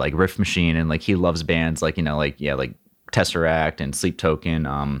techie, like riff machine, and like he loves bands like, you know, like like Tesseract and Sleep Token.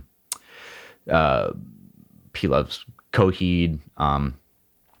 He loves Coheed,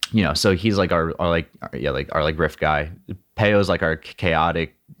 so he's like our riff guy. Peyo's like our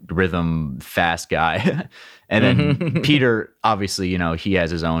chaotic rhythm fast guy. And then Peter, obviously, he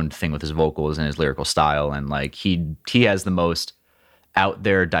has his own thing with his vocals and his lyrical style. And like he has the most out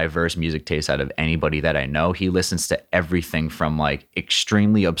there diverse music taste out of anybody that I know. He listens to everything from like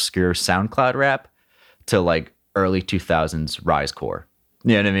extremely obscure SoundCloud rap to like early 2000s Rise Core.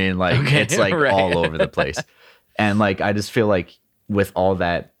 You know what I mean? Like it's like all over the place. And like I just feel like with all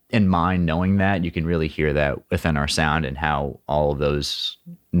that in mind, knowing that, you can really hear that within our sound and how all of those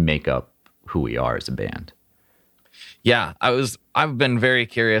make up who we are as a band. Yeah, I've been very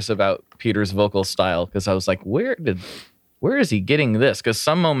curious about Peter's vocal style because I was like, where is he getting this? Because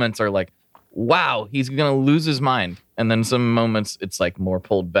some moments are like, wow, he's gonna lose his mind, and then some moments it's like more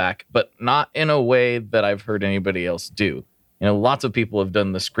pulled back, but not in a way that I've heard anybody else do. Lots of people have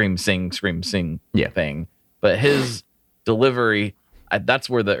done the scream sing thing, but his delivery, that's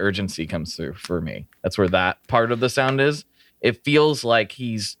where the urgency comes through for me. That's where that part of the sound is. It feels like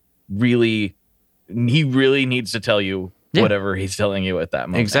he really needs to tell you whatever he's telling you at that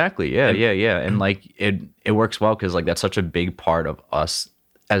moment. Exactly. Yeah. And like it works well because like that's such a big part of us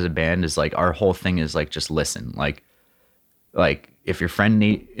as a band is like our whole thing is like just listen. Like if your friend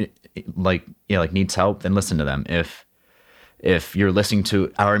needs help, then listen to them. If you're listening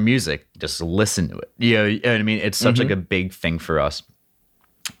to our music, just listen to it. You know what I mean? It's such like a big thing for us.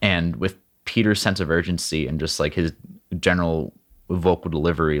 And with Peter's sense of urgency and just like his general vocal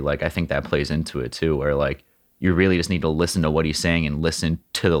delivery, like I think that plays into it too, where like you really just need to listen to what he's saying and listen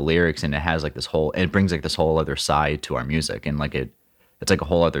to the lyrics, and it brings like this whole other side to our music, and like it's like a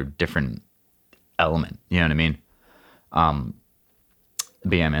whole other different element. You know what I mean?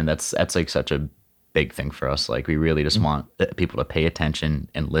 But yeah, man, that's like such a big thing for us. Like we really just want people to pay attention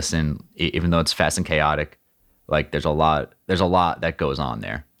and listen, even though it's fast and chaotic. Like there's a lot that goes on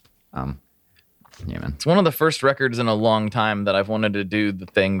there. Yeah, man. It's one of the first records in a long time that I've wanted to do the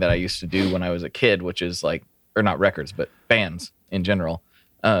thing that I used to do when I was a kid, which is like, or not records, but bands in general,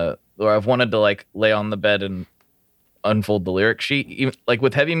 where I've wanted to like lay on the bed and unfold the lyric sheet. Even, like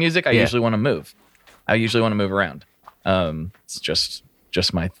with heavy music, I usually want to move. I usually want to move around. It's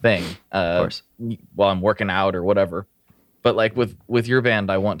just my thing. Of course. While I'm working out or whatever. But like with your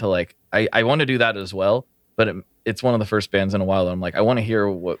band, I want to like, I want to do that as well. But it's one of the first bands in a while that I'm like, I want to hear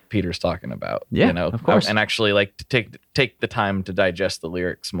what Peter's talking about. Yeah, of course. And actually like to take the time to digest the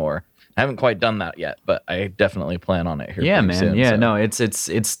lyrics more. I haven't quite done that yet, but I definitely plan on it here. Yeah, man. Soon, yeah, so. No,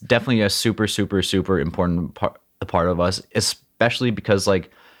 it's definitely a super, super, super important part of us, especially because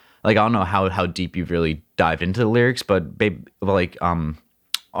like I don't know how deep you've really dived into the lyrics, but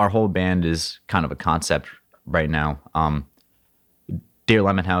our whole band is kind of a concept right now. Dear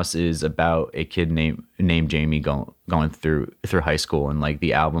Lemon House is about a kid named Jamie going through high school, and like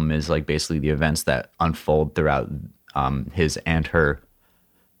the album is like basically the events that unfold throughout his and her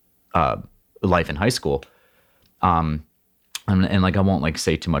life in high school. And like I won't like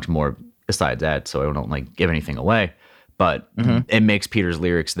say too much more besides that, so I don't like give anything away. But it makes Peter's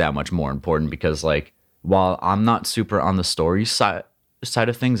lyrics that much more important because like while I'm not super on the story side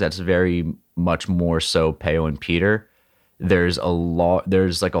of things, that's very much more so Peyo and Peter. There's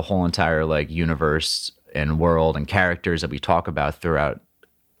like a whole entire like universe and world and characters that we talk about throughout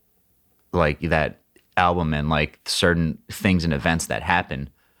like that album, and like certain things and events that happen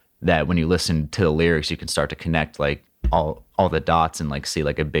that when you listen to the lyrics, you can start to connect like all the dots and like see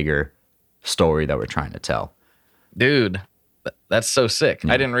like a bigger story that we're trying to tell. Dude, That's so sick.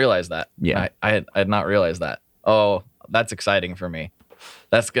 Yeah. I didn't realize that. Yeah. I had not realized that. Oh, that's exciting for me.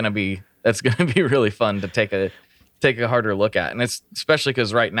 That's gonna be really fun to take a harder look at. And it's especially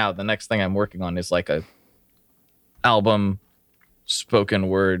because right now the next thing I'm working on is like a album spoken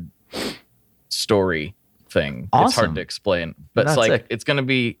word story thing. Awesome. It's hard to explain. But That's it's like sick. it's gonna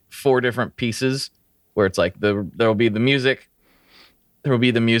be 4 different pieces where it's like there'll be the music. There will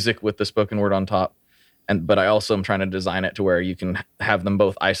be the music with the spoken word on top. But I also am trying to design it to where you can have them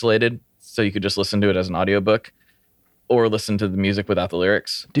both isolated. So you could just listen to it as an audiobook or listen to the music without the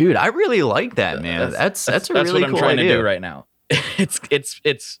lyrics. Dude, I really like that, man. That's a really what I'm cool trying idea. to do right now. It's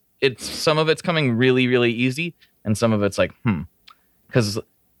some of it's coming really, really easy. And some of it's like, because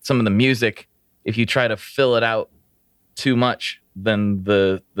some of the music, if you try to fill it out too much, then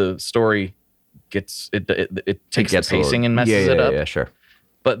the story gets, it takes the pacing and messes it up. Yeah, sure.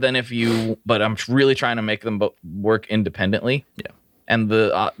 But then but I'm really trying to make them both work independently. Yeah. And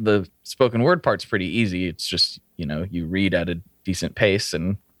the spoken word part's pretty easy. It's just, you read at a decent pace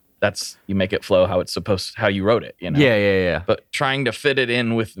and you make it flow how you wrote it, Yeah. But trying to fit it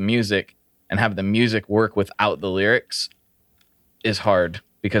in with the music and have the music work without the lyrics is hard.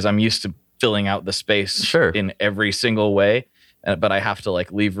 because I'm used to filling out the space Sure. in every single way. But I have to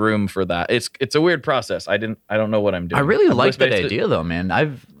like leave room for that. It's a weird process. I don't know what I'm doing. I really I'm like that basically- idea though, man.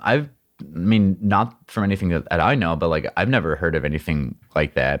 I mean, not from anything that I know, but like I've never heard of anything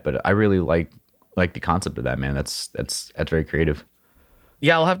like that. But I really like the concept of that, man. That's very creative.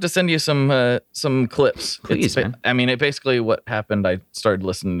 Yeah, I'll have to send you some clips. Please, man. I mean, it basically what happened. I started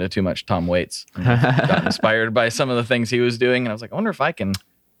listening to too much Tom Waits. Got inspired by some of the things he was doing, and I was like, I wonder if I can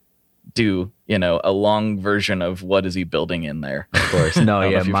do a long version of what is he building in there. Of course. No, I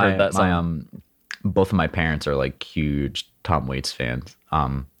don't know yeah, if you've heard that song. both of my parents are like huge Tom Waits fans.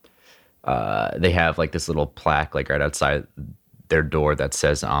 They have like this little plaque like right outside their door that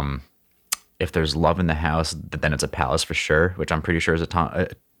says, if there's love in the house, then it's a palace for sure, which I'm pretty sure is a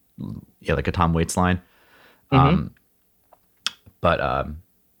Tom Waits line.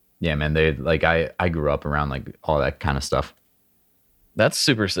 Yeah, man, they like, I grew up around like all that kind of stuff. That's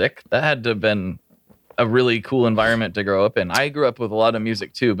super sick. That had to have been a really cool environment to grow up in. I grew up with a lot of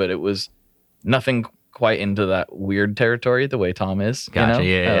music too, but it was nothing quite into that weird territory the way Tom is.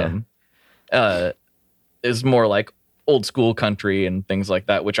 Gotcha. Is more like old school country and things like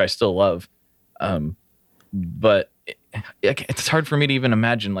that, which I still love. But it's hard for me to even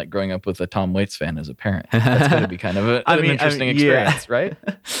imagine like growing up with a Tom Waits fan as a parent. That's going to be kind of an interesting experience, right?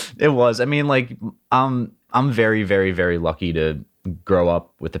 It was. I mean, like, I'm very, very, very lucky to grow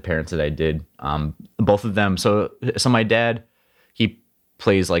up with the parents that I did. Both of them. So my dad, he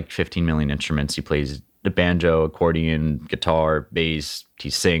plays like 15 million instruments. He plays the banjo, accordion, guitar, bass.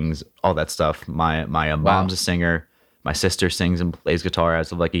 He sings, all that stuff. My mom's a singer. My sister sings and plays guitar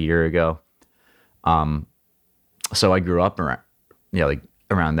as of like a year ago. So I grew up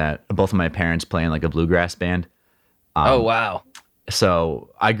around that. Both of my parents playing like a bluegrass band. Oh wow.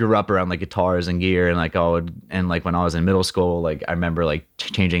 So I grew up around like guitars and gear and like when I was in middle school, like I remember like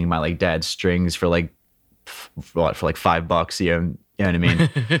changing my like dad's strings for like for like $5, you know what I mean?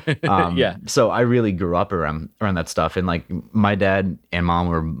 Yeah. So I really grew up around that stuff, and like my dad and mom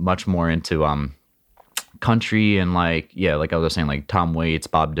were much more into country and like I was saying, like Tom Waits,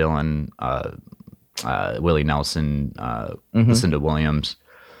 Bob Dylan, Willie Nelson, Lucinda Williams,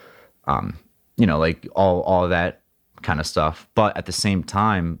 like all of that kind of stuff. But at the same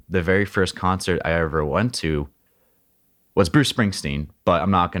time, the very first concert I ever went to was Bruce Springsteen, but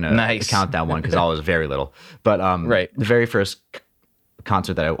I'm not going to count that one because I was very little. But right. The very first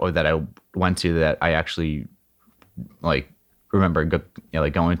concert that I went to that I actually like remember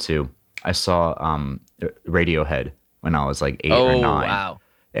going to, I saw Radiohead when I was like 8 or 9. Wow.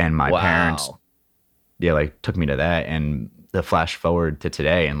 And my parents took me to that, and the flash forward to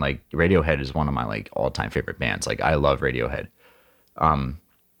today, and like Radiohead is one of my like all-time favorite bands. Like I love Radiohead.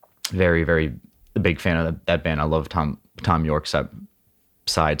 Very, very big fan of that band. I love Tom York's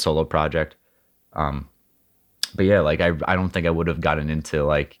side solo project. But yeah, like I don't think I would have gotten into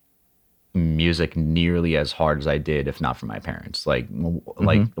like music nearly as hard as I did if not for my parents. Like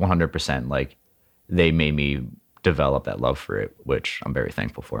 100%. Like they made me develop that love for it, which I'm very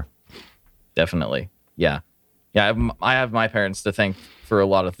thankful for. Definitely. Yeah. I have my parents to thank for a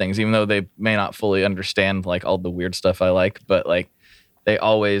lot of things, even though they may not fully understand like all the weird stuff I like, but like they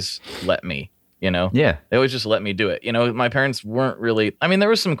always let me, Yeah. They always just let me do it. My parents weren't really, I mean, there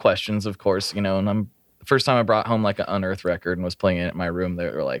was some questions, of course, and the first time I brought home like an Unearth record and was playing it in my room, they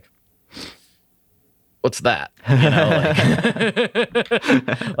were like, what's that?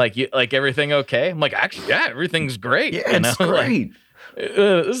 Like everything okay? I'm like, actually, yeah, everything's great. Yeah, it's great.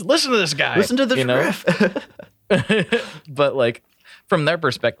 Listen to this guy. Listen to the riff. But like from their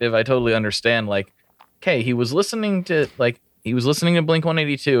perspective, I totally understand. Like, okay, he was listening to Blink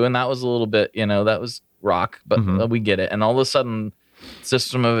 182, and that was a little bit, that was rock, but we get it. And all of a sudden,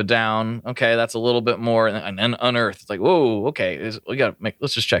 System of a Down, okay, that's a little bit more, and then Unearth, it's like, whoa, okay,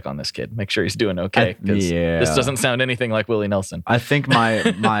 let's just check on this kid, make sure he's doing okay, because this doesn't sound anything like Willie Nelson. I think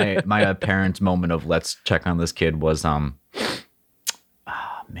my parents' moment of let's check on this kid was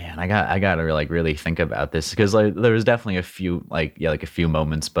man, I got to really think about this, because like there was definitely a few a few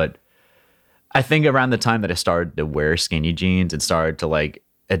moments, but I think around the time that I started to wear skinny jeans and started to like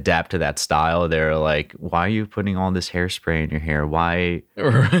adapt to that style, they're like, why are you putting all this hairspray in your hair? Why,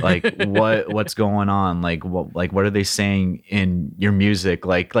 like what's going on? Like what are they saying in your music?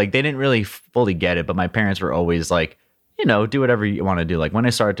 Like they didn't really fully get it, but my parents were always like, do whatever you want to do. Like when I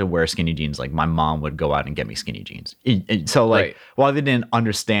started to wear skinny jeans, like my mom would go out and get me skinny jeans. So like while they didn't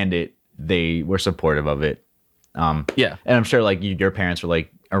understand it, they were supportive of it. Yeah. And I'm sure like your parents were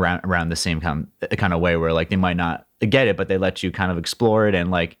like around the same kind of way, where like they might not get it, but they let you kind of explore it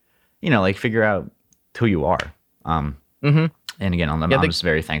and like, like figure out who you are. And And again, I'm just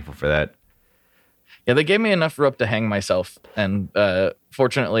very thankful for that. Yeah, they gave me enough rope to hang myself, and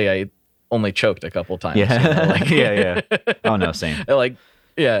fortunately, I only choked a couple times. Yeah, yeah. Oh no, same. Like,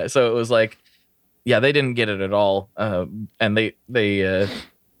 yeah. So it was like, yeah, they didn't get it at all, and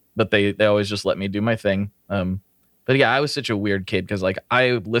but they always just let me do my thing. But yeah, I was such a weird kid because like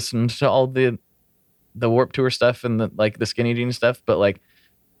I listened to all the Warped Tour stuff and the Skinny Jeans stuff, but like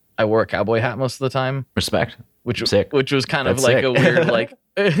I wore a cowboy hat most of the time. Respect. Which Sick. was kind That's of like sick. a weird like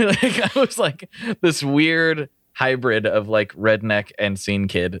I was like this weird hybrid of like redneck and scene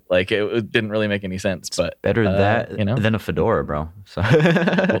kid. Like it didn't really make any sense, but Better that than a fedora, bro. So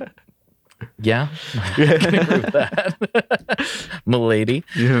yeah, I can agree with that, milady.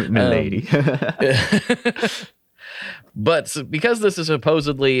 Milady. But because this is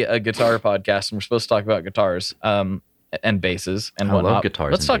supposedly a guitar podcast and we're supposed to talk about guitars and basses and whatnot, I love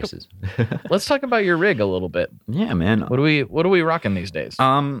guitars and basses. Let's talk about your rig a little bit. Yeah, man. What are we rocking these days?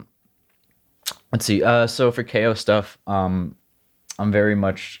 Let's see. So for KO stuff, I'm very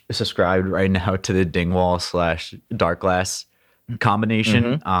much subscribed right now to the Dingwall / Darkglass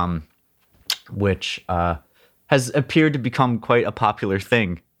combination, which has appeared to become quite a popular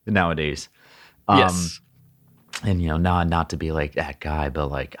thing nowadays. Yes. And not to be like that guy, but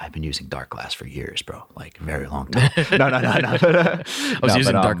like I've been using Darkglass for years, bro. Like a very long time. No. I was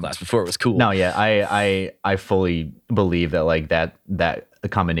using Darkglass before it was cool. No, yeah, I fully believe that like that the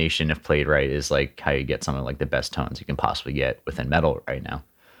combination, if played right, is like how you get some of like the best tones you can possibly get within metal right now.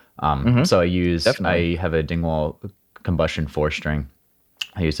 So I have a Dingwall Combustion 4-string.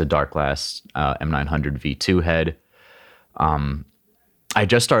 I use a Darkglass M900 V2 head. I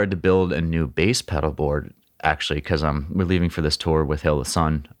just started to build a new bass pedal board, actually, because we're leaving for this tour with Hail the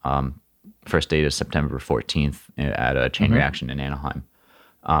Sun. First date is September 14th at a Chain Reaction in Anaheim.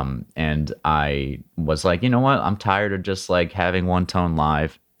 And I was like, you know what? I'm tired of just like having one tone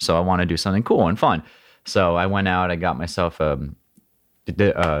live. So I want to do something cool and fun. So I went out, I got myself a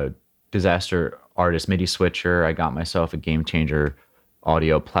Disaster Artist MIDI switcher. I got myself a Game Changer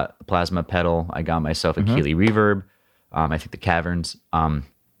audio plasma pedal. I got myself a Keeley reverb. I think the Caverns.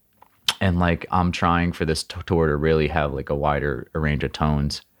 And like I'm trying for this tour to really have like a wider range of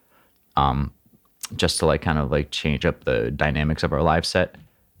tones, just to like kind of like change up the dynamics of our live set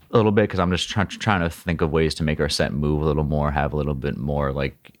a little bit, because I'm just trying to think of ways to make our set move a little more, have a little bit more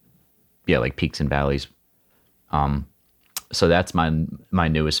like peaks and valleys. So that's my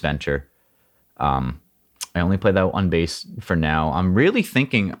newest venture. I only play that one bass for now. I'm really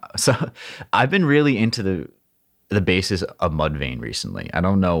thinking. So I've been really into the basses of Mudvayne recently. I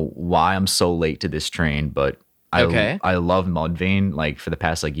don't know why I'm so late to this train, but I love Mudvayne. Like for the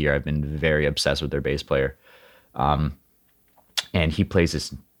past like year, I've been very obsessed with their bass player. And he plays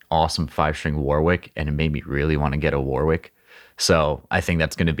this awesome 5-string Warwick, and it made me really want to get a Warwick. So I think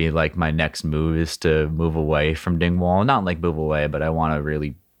that's going to be like my next move, is to move away from Dingwall. Not like move away, but I want to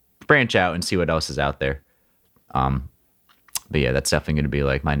really branch out and see what else is out there. But yeah, that's definitely going to be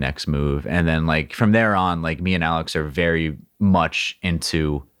like my next move. And then like from there on, like me and Alex are very much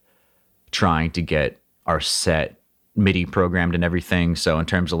into trying to get our set MIDI programmed and everything. So in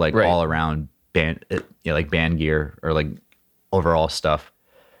terms of like all around band, like band gear or like overall stuff,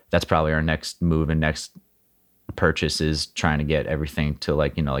 that's probably our next move and next purchase, is trying to get everything to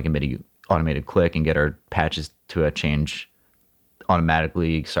like, like a MIDI automated click and get our patches to a change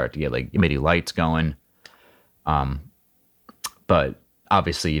automatically, start to get like MIDI lights going. But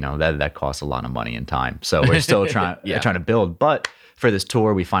obviously, that costs a lot of money and time. So we're still trying to build. But for this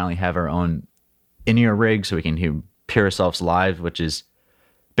tour, we finally have our own in-ear rig, so we can hear ourselves live, which has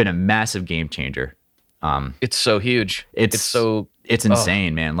been a massive game changer. It's so huge. It's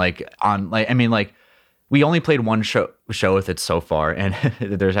insane, man. We only played one show with it so far, and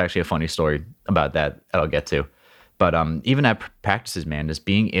there's actually a funny story about that I'll get to. But even at practices, man, just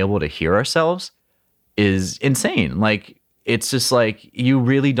being able to hear ourselves is insane. Like, it's just like you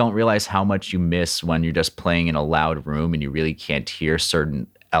really don't realize how much you miss when you're just playing in a loud room and you really can't hear certain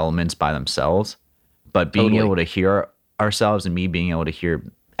elements by themselves. But being able to hear ourselves, and me being able to hear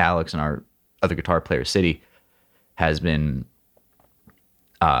Alex and our other guitar player, City, has been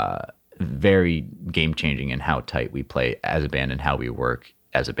very game changing in how tight we play as a band and how we work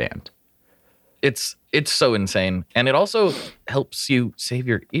as a band. It's so insane, and it also helps you save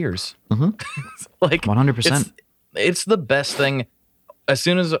your ears. Like 100%. It's the best thing. As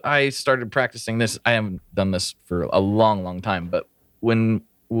soon as I started practicing this, I haven't done this for a long, long time, but when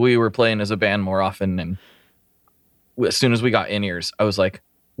we were playing as a band more often, and as soon as we got in-ears, I was like,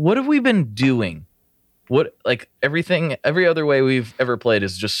 what have we been doing? What, like every other way we've ever played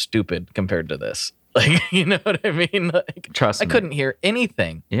is just stupid compared to this. Like, you know what I mean? Like, Trust I me. couldn't hear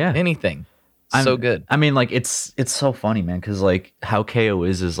anything. Yeah. Anything. So good. I mean, like it's so funny, man, because like how KO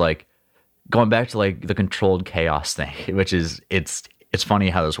is like going back to like the controlled chaos thing, which is it's funny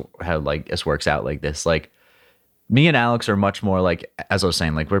how this works out like this. Like me and Alex are much more like, as I was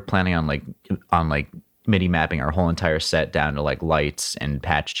saying, like we're planning on MIDI mapping our whole entire set down to like lights and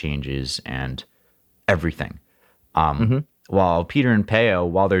patch changes and everything. While Peter and Peo,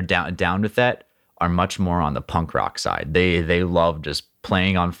 while they're down with that, are much more on the punk rock side. They love just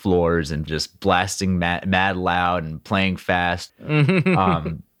playing on floors and just blasting mad loud and playing fast.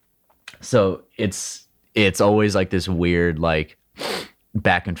 So it's always like this weird like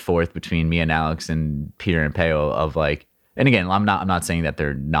back and forth between me and Alex and Peter and Peo of like, and again, I'm not saying that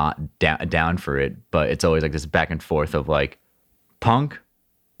they're not down for it, but it's always like this back and forth of like punk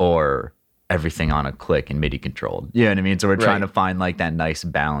or everything on a click and MIDI controlled. You know what I mean? So we're trying to find like that nice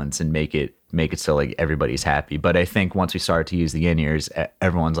balance and make it so like everybody's happy. But I think once we start to use the in-ears,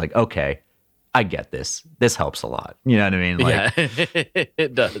 everyone's like, okay, I get this. This helps a lot. You know what I mean? Like, yeah,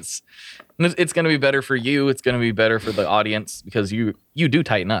 it does. And it's going to be better for you. It's going to be better for the audience because you do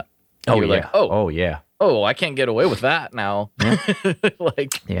tighten up. You're like, oh yeah. Oh, I can't get away with that now. Yeah.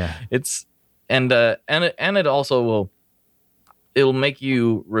 Like, yeah. It's and it also it'll make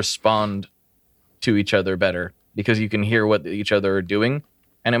you respond to each other better because you can hear what each other are doing,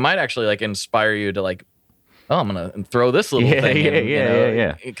 and it might actually like inspire you to like, oh, I'm gonna throw this little thing in,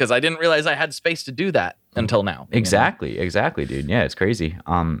 yeah. Because I didn't realize I had space to do that until now. Exactly, dude. Yeah, it's crazy.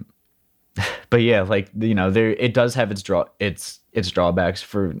 But yeah, like there it does have its drawbacks.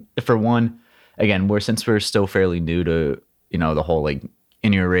 For one, again, since we're still fairly new to the whole like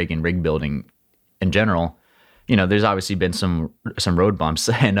in-ear rig and rig building in general. There's obviously been some road bumps,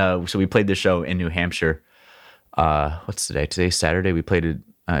 and so we played this show in New Hampshire. What's today? Today's Saturday. We played it,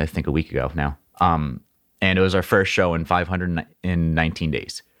 I think, a week ago now. And it was our first show in 519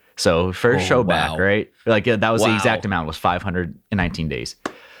 days. So first show back, right? Like that was the exact amount. Was 519 days.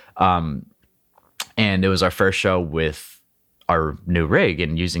 And it was our first show with our new rig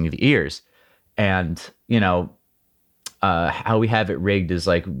and using the ears. And how we have it rigged is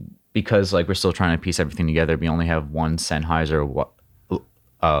like, because like we're still trying to piece everything together, we only have one Sennheiser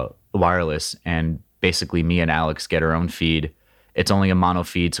wireless, and basically me and Alex get our own feed. It's only a mono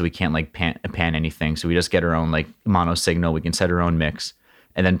feed, so we can't like pan anything. So we just get our own like mono signal. We can set our own mix,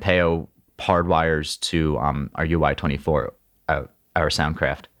 and then Peo hardwires to our UI-24, our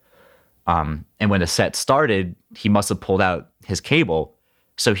Soundcraft. And when the set started, he must have pulled out his cable,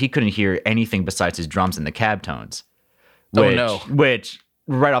 so he couldn't hear anything besides his drums and the cab tones. Which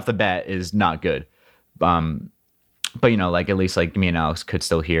right off the bat is not good. But like at least like me and Alex could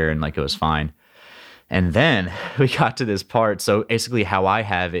still hear, and like it was fine. And then we got to this part. So basically how I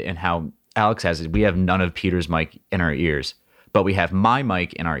have it and how Alex has it, we have none of Peter's mic in our ears, but we have my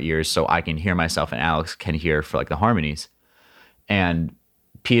mic in our ears so I can hear myself and Alex can hear for like the harmonies. And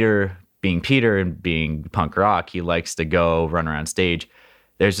Peter, being Peter and being punk rock, he likes to go run around stage.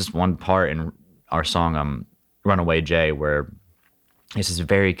 There's this one part in our song, Runaway Jay, where it's this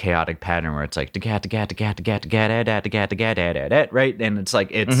very chaotic pattern where it's like right, and it's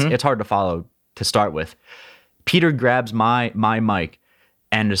like it's hard to follow to start with. Peter grabs my mic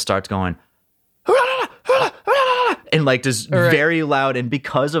and just starts going and like just very loud, and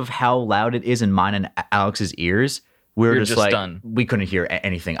because of how loud it is in mine and Alex's ears, we're just like done. We couldn't hear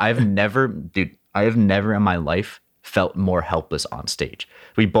anything. I have never in my life felt more helpless on stage.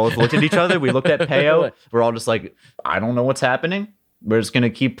 We both looked at each other. We looked at Peo. We're all just like, I don't know what's happening. We're just going to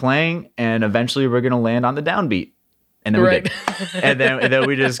keep playing, and eventually we're going to land on the downbeat. And then we did. And then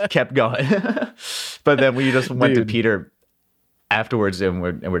we just kept going. But then we just went to Peter afterwards, and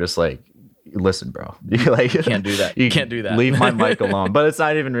we're just like, listen, bro. You can't do that. You can't do that. Leave my mic alone. But it's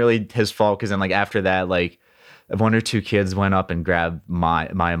not even really his fault, because then like after that, like one or two kids went up and grabbed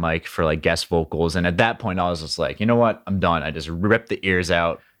my mic for like guest vocals. And at that point I was just like, you know what? I'm done. I just ripped the ears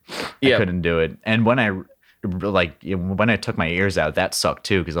out. I couldn't do it. And when I took my ears out, that sucked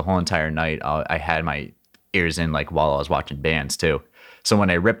too, because the whole entire night I had my ears in like while I was watching bands too. So when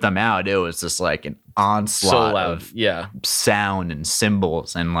I ripped them out, it was just like an onslaught of sound and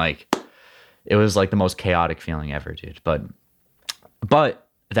cymbals, and like it was like the most chaotic feeling ever, dude. But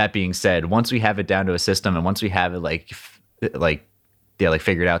that being said, once we have it down to a system, and once we have it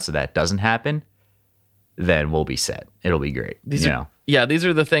figured out so that doesn't happen, then we'll be set. It'll be great. These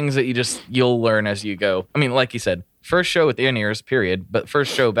are the things that you'll learn as you go. I mean, like you said, first show with in-ears, period, but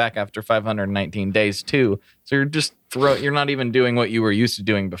first show back after 519 days too. So you're not even doing what you were used to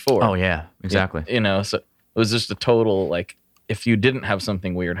doing before. Oh yeah, exactly. So it was just a total like if you didn't have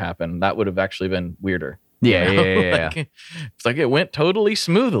something weird happen, that would have actually been weirder. Yeah, You know? yeah. It's like it went totally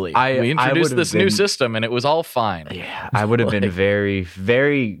smoothly. We introduced this new system and it was all fine. Yeah, I would have been very,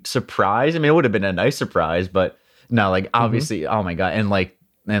 very surprised. I mean, it would have been a nice surprise, but no, like obviously, oh my God. And like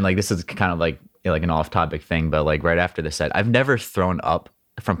this is kind of like an off-topic thing, but like right after the set, I've never thrown up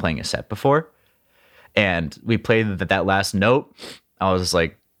from playing a set before. And we played that last note. I was just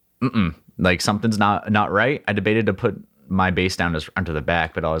like, like something's not right. I debated to put my bass down onto the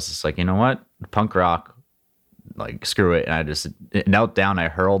back, but I was just like, you know what? Punk rock, like screw it. And I just knelt down. I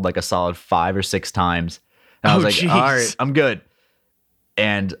hurled like a solid 5 or 6 times. And I was like, geez. all right, I'm good.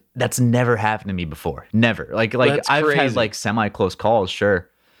 And that's never happened to me before. Never. Like That's I've crazy. had like semi-close calls, sure.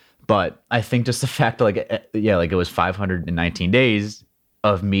 But I think just the fact that like it was 519 days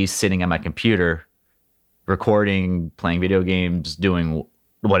of me sitting at my computer, recording, playing video games, doing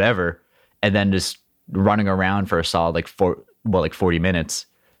whatever, and then just running around for a solid 40 minutes,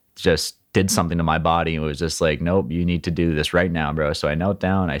 just did something to my body. It was just like, nope, you need to do this right now, bro. So I knelt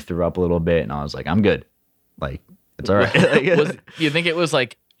down, I threw up a little bit, and I was like, I'm good. Like, it's all right. You think it was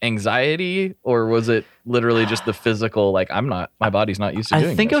like anxiety, or was it literally just the physical, like my body's not used to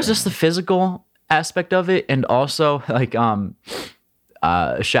doing I think this it was just the physical aspect of it, and also like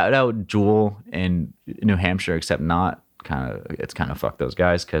shout out Jewel in New Hampshire, except not it's kind of fuck those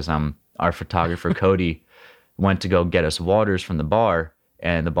guys, because our photographer Cody went to go get us waters from the bar,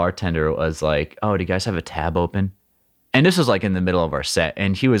 and the bartender was like, oh, do you guys have a tab open? And this was like in the middle of our set,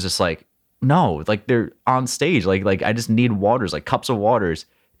 and he was just like, no, like they're on stage, like I just need waters, like cups of waters,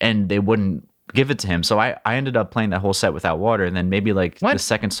 and they wouldn't give it to him. So I ended up playing that whole set without water, and then maybe like the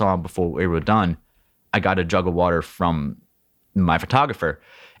second song before we were done, I got a jug of water from my photographer,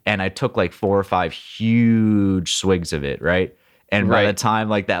 and I took like 4 or 5 huge swigs of it, right? And by the time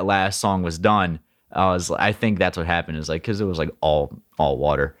like that last song was done, I think that's what happened, is like, because it was like all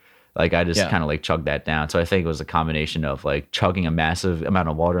water. Like I just kind of like chugged that down. So I think it was a combination of like chugging a massive amount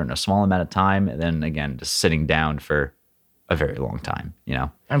of water in a small amount of time, and then again just sitting down for a very long time, you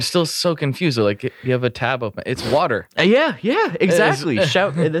know? I'm still so confused. Like, you have a tab open. It's water. Yeah, exactly.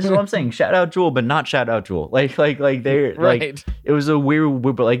 This is what I'm saying. Shout out Jewel, but not shout out Jewel. Like they're like, it was a weird,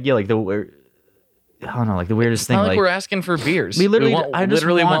 but like, yeah, like the weird, I don't know, like the weirdest thing. Not like we're asking for beers. We literally, I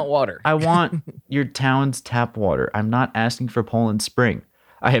literally want water. I want your town's tap water. I'm not asking for Poland Spring.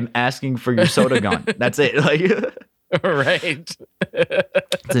 I am asking for your soda gun. That's it. Like, right.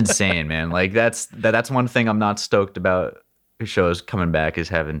 It's insane, man. Like that's one thing I'm not stoked about shows coming back, is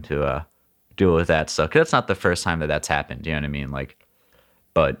having to deal with that stuff. 'Cause that's not the first time that's happened. You know what I mean? Like,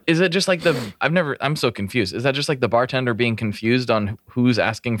 but is it just like I'm so confused. Is that just like the bartender being confused on who's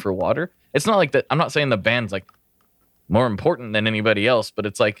asking for water? It's not like that. I'm not saying the band's like more important than anybody else, but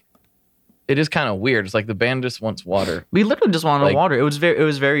it's like, it is kind of weird. It's like the band just wants water. We literally just wanted water. It was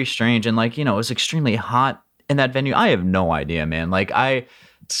very strange, and like, you know, it was extremely hot in that venue. I have no idea, man. Like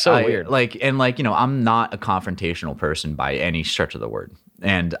it's so weird. Like, and like, you know, I'm not a confrontational person by any stretch of the word,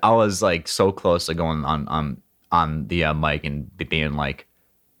 and I was like so close to going on the mic and being like,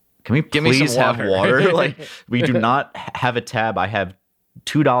 can we please have water? Like, we do not have a tab. I have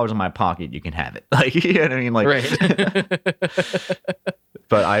 $2 in my pocket. You can have it. Like, you know what I mean? Like, right.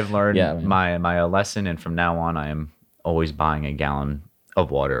 But I've learned my lesson, and from now on, I am always buying a gallon of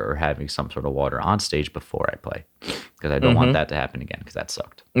water or having some sort of water on stage before I play, because I don't want that to happen again, because that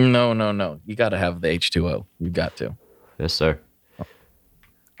sucked. No. You got to have the H2O. You got to. Yes, sir.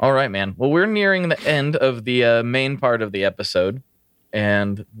 All right, man. Well, we're nearing the end of the main part of the episode,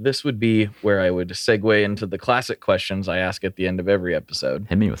 and this would be where I would segue into the classic questions I ask at the end of every episode.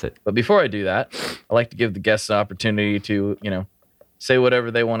 Hit me with it. But before I do that, I like to give the guests an opportunity to, you know, say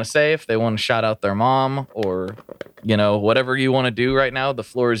whatever they want to say. If they want to shout out their mom, or, you know, whatever you want to do right now, the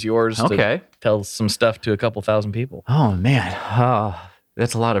floor is yours to tell some stuff to a couple thousand people. Oh, man.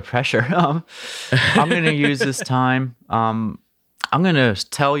 That's a lot of pressure. I'm going to use this time. I'm going to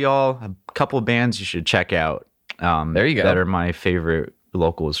tell y'all a couple of bands you should check out. There you go. That are my favorite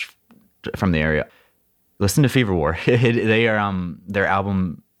locals from the area. Listen to Fever War. They are their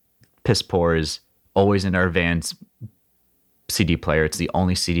album Piss Poor is always in our van's CD player. It's the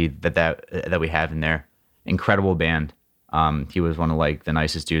only CD that we have in there. Incredible band. He was one of like the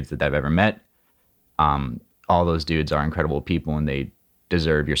nicest dudes that I've ever met. All those dudes are incredible people, and they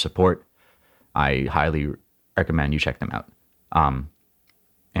deserve your support. I highly recommend you check them out.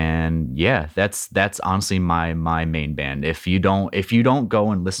 And yeah, that's honestly my main band. If you don't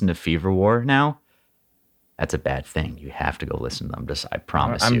go and listen to Fever War now, that's a bad thing. You have to go listen to them. I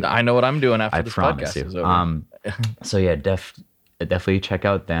promise you. I know what I'm doing after this podcast is over. So yeah, definitely check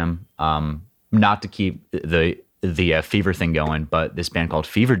out them. Not to keep the the Fever thing going, but this band called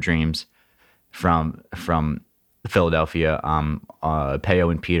Fever Dreams from Philadelphia. Peo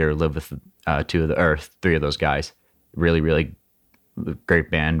and Peter live with three of those guys. Really, really great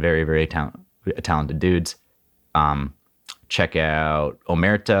band. Very, very talented dudes. Check out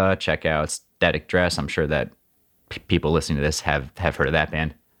Omerta. Check out Static Dress. I'm sure that people listening to this have heard of that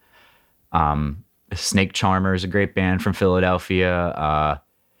band. Snake Charmer is a great band from Philadelphia.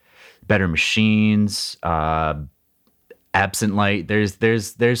 Better Machines. Absent Light.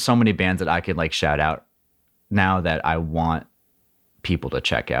 There's so many bands that I could like shout out now that I want people to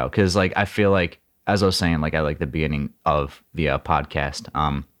check out, because like I feel like, as I was saying, like I like the beginning of the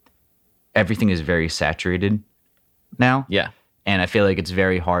podcast, everything is very saturated now. Yeah. And I feel like it's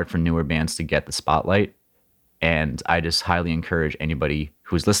very hard for newer bands to get the spotlight. And I just highly encourage anybody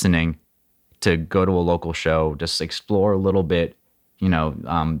who's listening to go to a local show, just explore a little bit,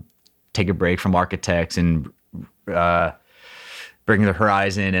 take a break from Architects and bring the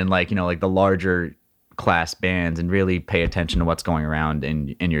horizon and like the larger class bands, and really pay attention to what's going around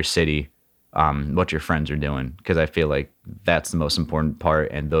in your city, what your friends are doing, because I feel like that's the most important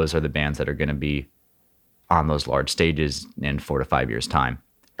part, and those are the bands that are going to be on those large stages in 4 to 5 years time.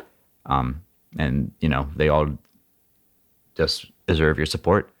 And they all just deserve your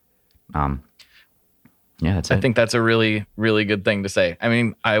support. Yeah, that's it. I think that's a really, really good thing to say. I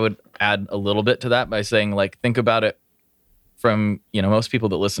mean, I would add a little bit to that by saying, like, think about it from, most people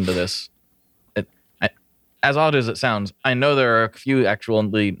that listen to this. As odd as it sounds, I know there are a few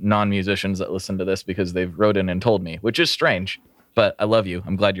actually non-musicians that listen to this because they've wrote in and told me, which is strange, but I love you.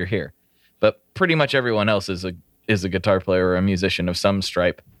 I'm glad you're here. But pretty much everyone else is a guitar player or a musician of some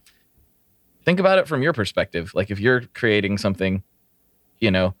stripe. Think about it from your perspective. Like if you're creating something,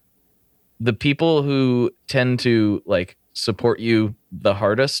 the people who tend to like support you the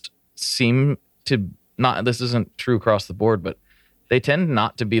hardest seem to not, this isn't true across the board, but they tend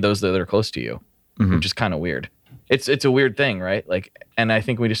not to be those that are close to you. Mm-hmm. Which is kind of weird. It's a weird thing, right? Like, and I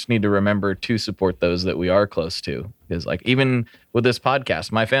think we just need to remember to support those that we are close to. Because like, even with this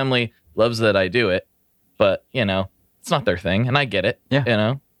podcast, my family loves that I do it, but it's not their thing, and I get it.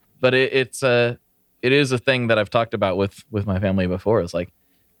 Yeah. But it is a thing that I've talked about with my family before. It's like,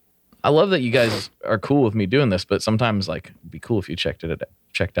 I love that you guys are cool with me doing this, but sometimes like it'd be cool if you checked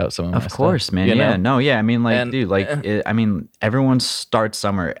out some of my stuff. Of course, man. Yeah, no, yeah. I mean, like, dude, like, everyone starts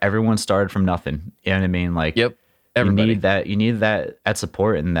somewhere. Everyone started from nothing. You know what I mean? Like, yep. Everybody. You need that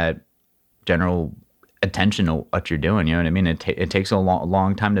support and that general attention to what you're doing. You know what I mean? It takes a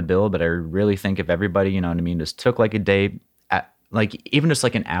long time to build, but I really think if everybody, just took like a day, like even just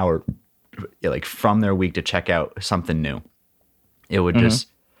like an hour, like from their week to check out something new, it would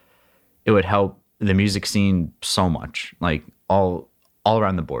it would help the music scene so much. Like all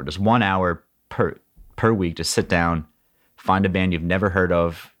around the board, just 1 hour per week, just sit down, find a band you've never heard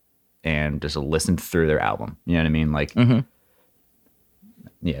of, and just listen through their album. You know what I mean? Like,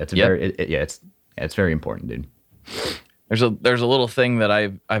 yeah, it's very important, dude. There's a little thing that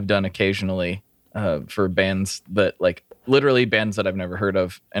I've done occasionally for bands that like literally bands that I've never heard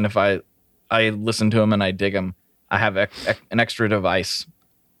of, and if I listen to them and I dig them, I have an extra device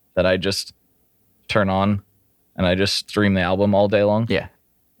that I just turn on, and I just stream the album all day long. Yeah.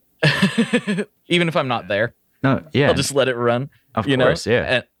 Even if I'm not there. No, yeah. I'll just let it run. Of course,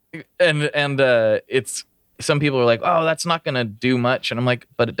 yeah. And it's, some people are like, oh, that's not going to do much. And I'm like,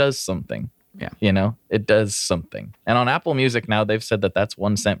 but it does something. Yeah. It does something. And on Apple Music now, they've said that that's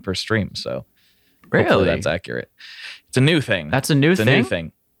 1 cent per stream. So really, hopefully that's accurate. It's a new thing. That's a new thing? It's a new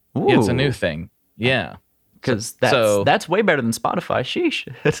thing. Yeah, it's a new thing. Yeah. Because that's way better than Spotify. Sheesh.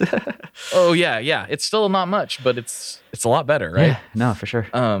 Oh yeah. It's still not much, but it's a lot better, right? Yeah, no, for sure.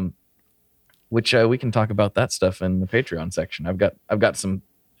 Which we can talk about that stuff in the Patreon section. I've got some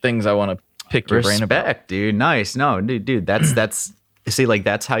things I want to pick your brain about. Respect, dude. Nice. No, dude. That's see, like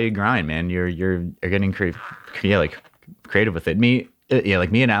that's how you grind, man. You're getting creative with it. Me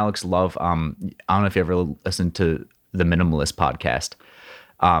and Alex love. I don't know if you ever listened to the Minimalist podcast.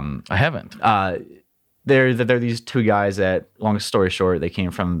 I haven't. They're these two guys that, long story short, they came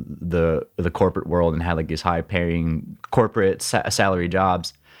from the corporate world and had like these high paying corporate salary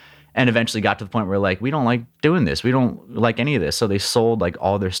jobs, and eventually got to the point where like, we don't like doing this, we don't like any of this, so they sold like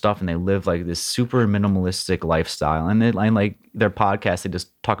all their stuff and they live like this super minimalistic lifestyle. And they like their podcast, they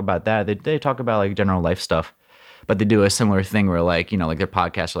just talk about that. They talk about like general life stuff, but they do a similar thing where like, like their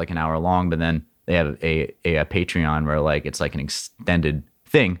podcasts are like an hour long, but then they have a Patreon where like it's like an extended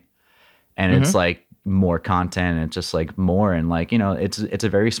thing, and it's like more content, and it's just like more, and like it's a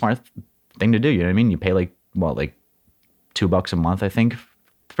very smart thing to do. You know what I mean? You pay like $2 a month, I think,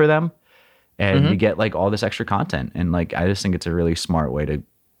 for them, and you get like all this extra content. And like, I just think it's a really smart way to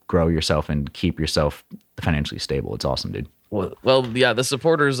grow yourself and keep yourself financially stable. It's awesome, dude. Well, yeah, the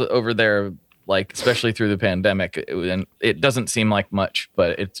supporters over there, like especially through the pandemic, and it doesn't seem like much,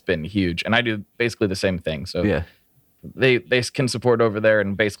 but it's been huge. And I do basically the same thing. So Yeah. they can support over there,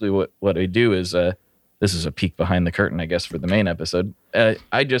 and basically what I do is this is a peek behind the curtain, I guess, for the main episode.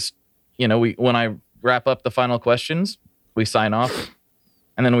 I just, when I wrap up the final questions, we sign off,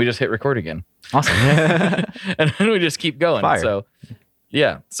 and then we just hit record again. Awesome. And then we just keep going. Fire. So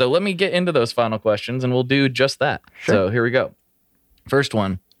yeah. So let me get into those final questions, and we'll do just that. Sure. So here we go. First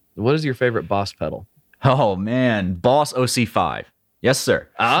one. What is your favorite Boss pedal? Oh man, Boss OC5. Yes, sir.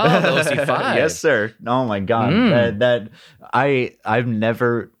 Ah, the OC5. Yes, sir. Oh my God. I've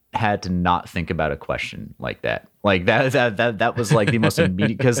never had to not think about a question like that. Like that was like the most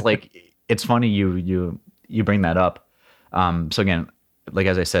immediate, because like it's funny you bring that up. So again, like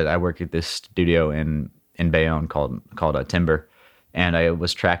as I said, I work at this studio in Bayonne called Timber, and I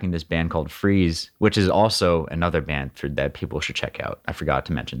was tracking this band called Freeze, which is also another band that people should check out. I forgot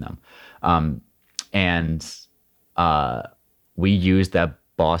to mention them. We used that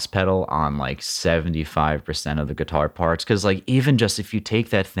Boss pedal on like 75% of the guitar parts, because like even just if you take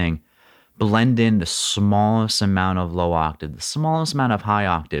that thing, blend in the smallest amount of low octave, the smallest amount of high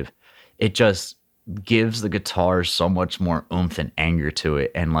octave, it just gives the guitar so much more oomph and anger to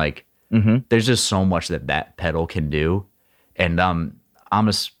it. And like there's just so much that pedal can do. And I'm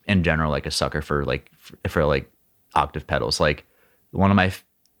just in general like a sucker for octave pedals. Like one of my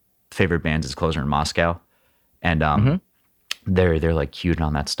favorite bands is Closer in Moscow, and they're like huge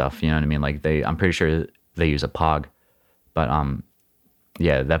on that stuff. You know what I mean? Like I'm pretty sure they use a Pog, but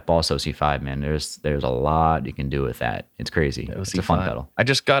yeah, that Boss OC5, man. There's a lot you can do with that. It's crazy. It's a fun pedal. I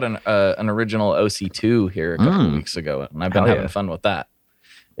just got an original OC2 here a couple of weeks ago, and I've been having fun with that.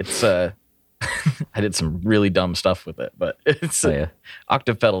 It's I did some really dumb stuff with it, but it's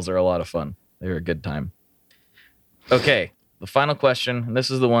octave pedals are a lot of fun. They're a good time. Okay, the final question, and this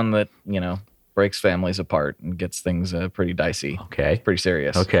is the one that breaks families apart and gets things pretty dicey. Okay, pretty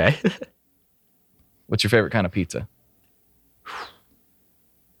serious. Okay. What's your favorite kind of pizza?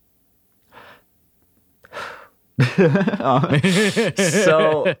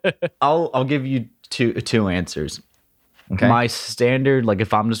 So I'll give you two answers. Okay. My standard, like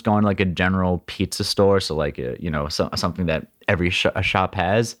if I'm just going to like a general pizza store, so like something that every shop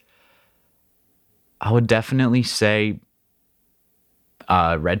has, I would definitely say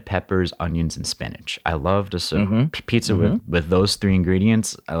red peppers, onions, and spinach. I love just pizza with those three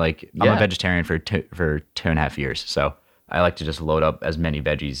ingredients. I'm a vegetarian for 2.5 years, so I like to just load up as many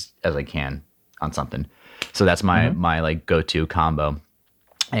veggies as I can on something. So that's my like go-to combo.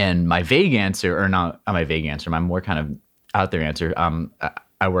 And my vague answer, or not my vague answer, my more kind of out there answer.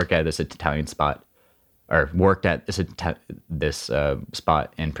 I work at this Italian spot, or worked at this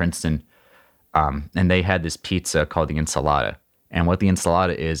spot in Princeton, and they had this pizza called the Insalata. And what the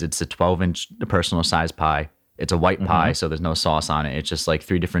Insalata is, it's a 12-inch personal size pie. It's a white pie, so there's no sauce on it. It's just like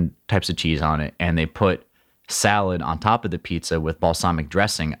 3 different types of cheese on it, and they put salad on top of the pizza with balsamic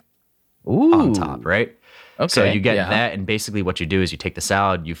dressing on top, right? Okay, so you get that, and basically what you do is you take the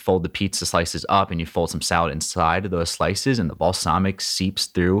salad, you fold the pizza slices up, and you fold some salad inside of those slices, and the balsamic seeps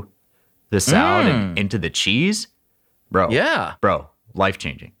through the salad and into the cheese. Bro,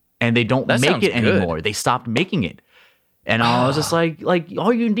 life-changing. And they don't make it anymore. They stopped making it. And I was just like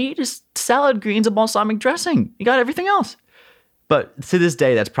all you need is salad greens and balsamic dressing. You got everything else. But to this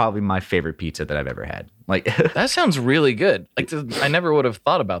day, that's probably my favorite pizza that I've ever had. Like that sounds really good. Like I never would have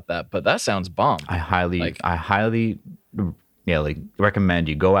thought about that, but that sounds bomb. I highly recommend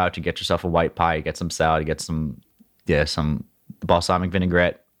you go out, you get yourself a white pie, you get some salad, you get some balsamic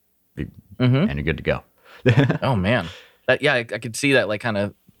vinaigrette, and you're good to go. Oh man, I could see that, like kind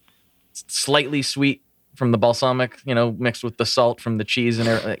of slightly sweet from the balsamic, mixed with the salt from the cheese and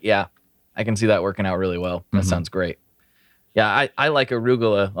everything. Yeah, I can see that working out really well. That sounds great. Yeah, I like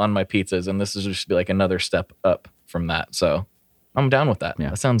arugula on my pizzas, and this is just be like another step up from that. So I'm down with that.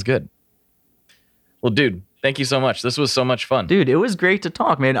 Yeah. That sounds good. Well, dude, thank you so much. This was so much fun. Dude, it was great to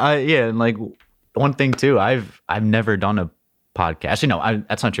talk, man. And like one thing too, I've never done a podcast. Actually, no,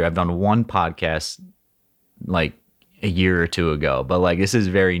 that's not true. I've done one podcast like a year or two ago, but like this is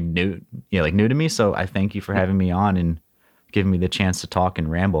very new, new to me. So I thank you for having me on and giving me the chance to talk and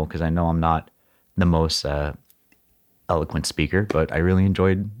ramble, because I know I'm not the most eloquent speaker, but I really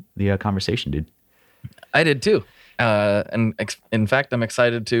enjoyed the conversation, dude. I did too, and in fact, I'm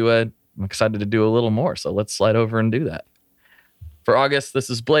excited to do a little more. So let's slide over and do that. For August, this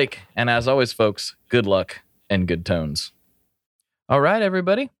is Blake, and as always, folks, good luck and good tones. All right,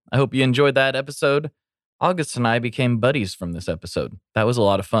 everybody. I hope you enjoyed that episode. August and I became buddies from this episode. That was a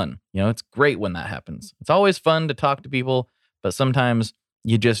lot of fun. It's great when that happens. It's always fun to talk to people, but sometimes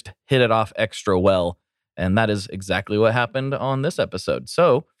you just hit it off extra well. And that is exactly what happened on this episode.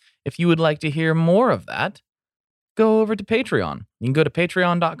 So if you would like to hear more of that, go over to Patreon. You can go to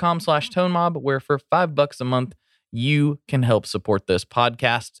patreon.com/tonemob, where for $5 a month, you can help support this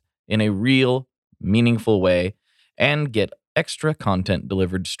podcast in a real, meaningful way and get extra content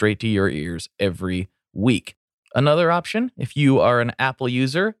delivered straight to your ears every week. Another option, if you are an Apple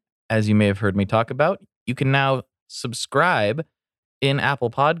user, as you may have heard me talk about, you can now subscribe in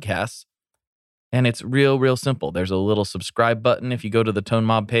Apple Podcasts. And it's real simple. There's a little subscribe button if you go to the Tone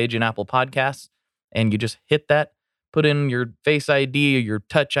Mob page in Apple Podcasts, and you just hit that, put in your Face ID or your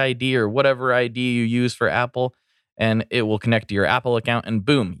Touch ID or whatever ID you use for Apple, and it will connect to your Apple account, and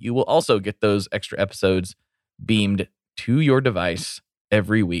boom, you will also get those extra episodes beamed to your device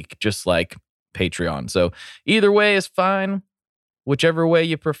every week, just like Patreon. So either way is fine, whichever way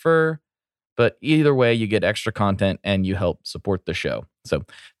you prefer. But either way, you get extra content and you help support the show. So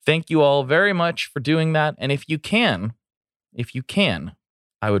thank you all very much for doing that. And if you can,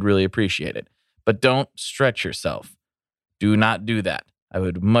 I would really appreciate it. But don't stretch yourself. Do not do that. I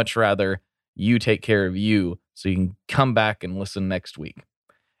would much rather you take care of you so you can come back and listen next week.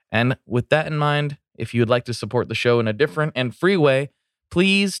 And with that in mind, if you'd like to support the show in a different and free way,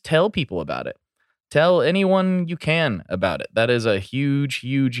 please tell people about it. Tell anyone you can about it. That is a huge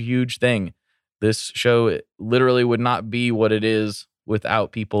thing. This show literally would not be what it is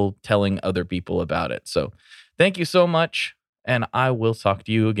without people telling other people about it. So thank you so much, and I will talk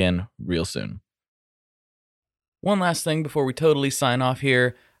to you again real soon. One last thing before we totally sign off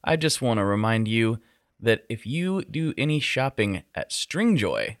here, I just want to remind you that if you do any shopping at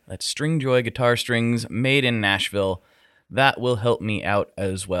Stringjoy, that's Stringjoy guitar strings made in Nashville, that will help me out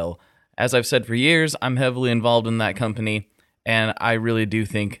as well. As I've said for years, I'm heavily involved in that company, and I really do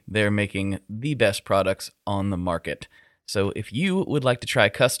think they're making the best products on the market. So if you would like to try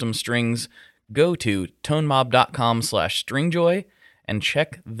custom strings, go to tonemob.com/stringjoy and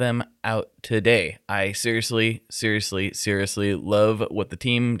check them out today. I seriously love what the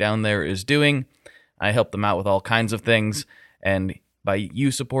team down there is doing. I help them out with all kinds of things, and by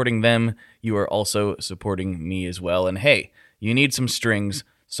you supporting them, you are also supporting me as well. And hey, you need some strings,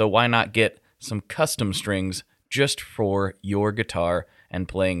 so why not get some custom strings just for your guitar and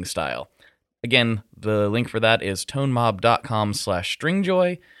playing style? Again, the link for that is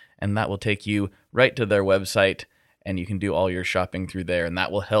tonemob.com/stringjoy, and that will take you right to their website, and you can do all your shopping through there, and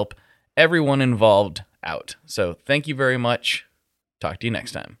that will help everyone involved out. So thank you very much. Talk to you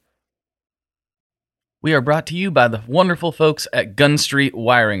next time. We are brought to you by the wonderful folks at Gun Street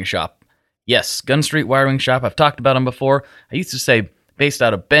Wiring Shop. Yes, Gun Street Wiring Shop. I've talked about them before. I used to say based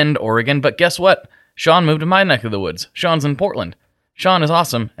out of Bend, Oregon, but guess what? Sean moved to my neck of the woods. Sean's in Portland. Sean is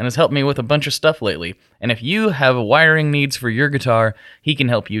awesome and has helped me with a bunch of stuff lately. And if you have wiring needs for your guitar, he can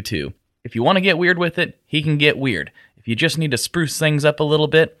help you too. If you want to get weird with it, he can get weird. If you just need to spruce things up a little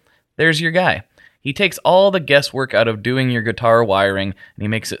bit, there's your guy. He takes all the guesswork out of doing your guitar wiring, and he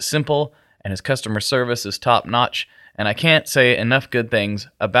makes it simple, and his customer service is top-notch, and I can't say enough good things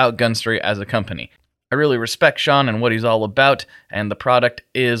about Gun Street as a company. I really respect Sean and what he's all about, and the product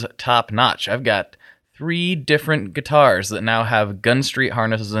is top-notch. I've got 3 different guitars that now have Gun Street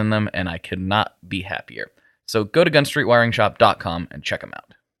harnesses in them, and I could not be happier. So go to gunstreetwiringshop.com and check them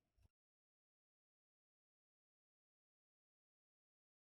out.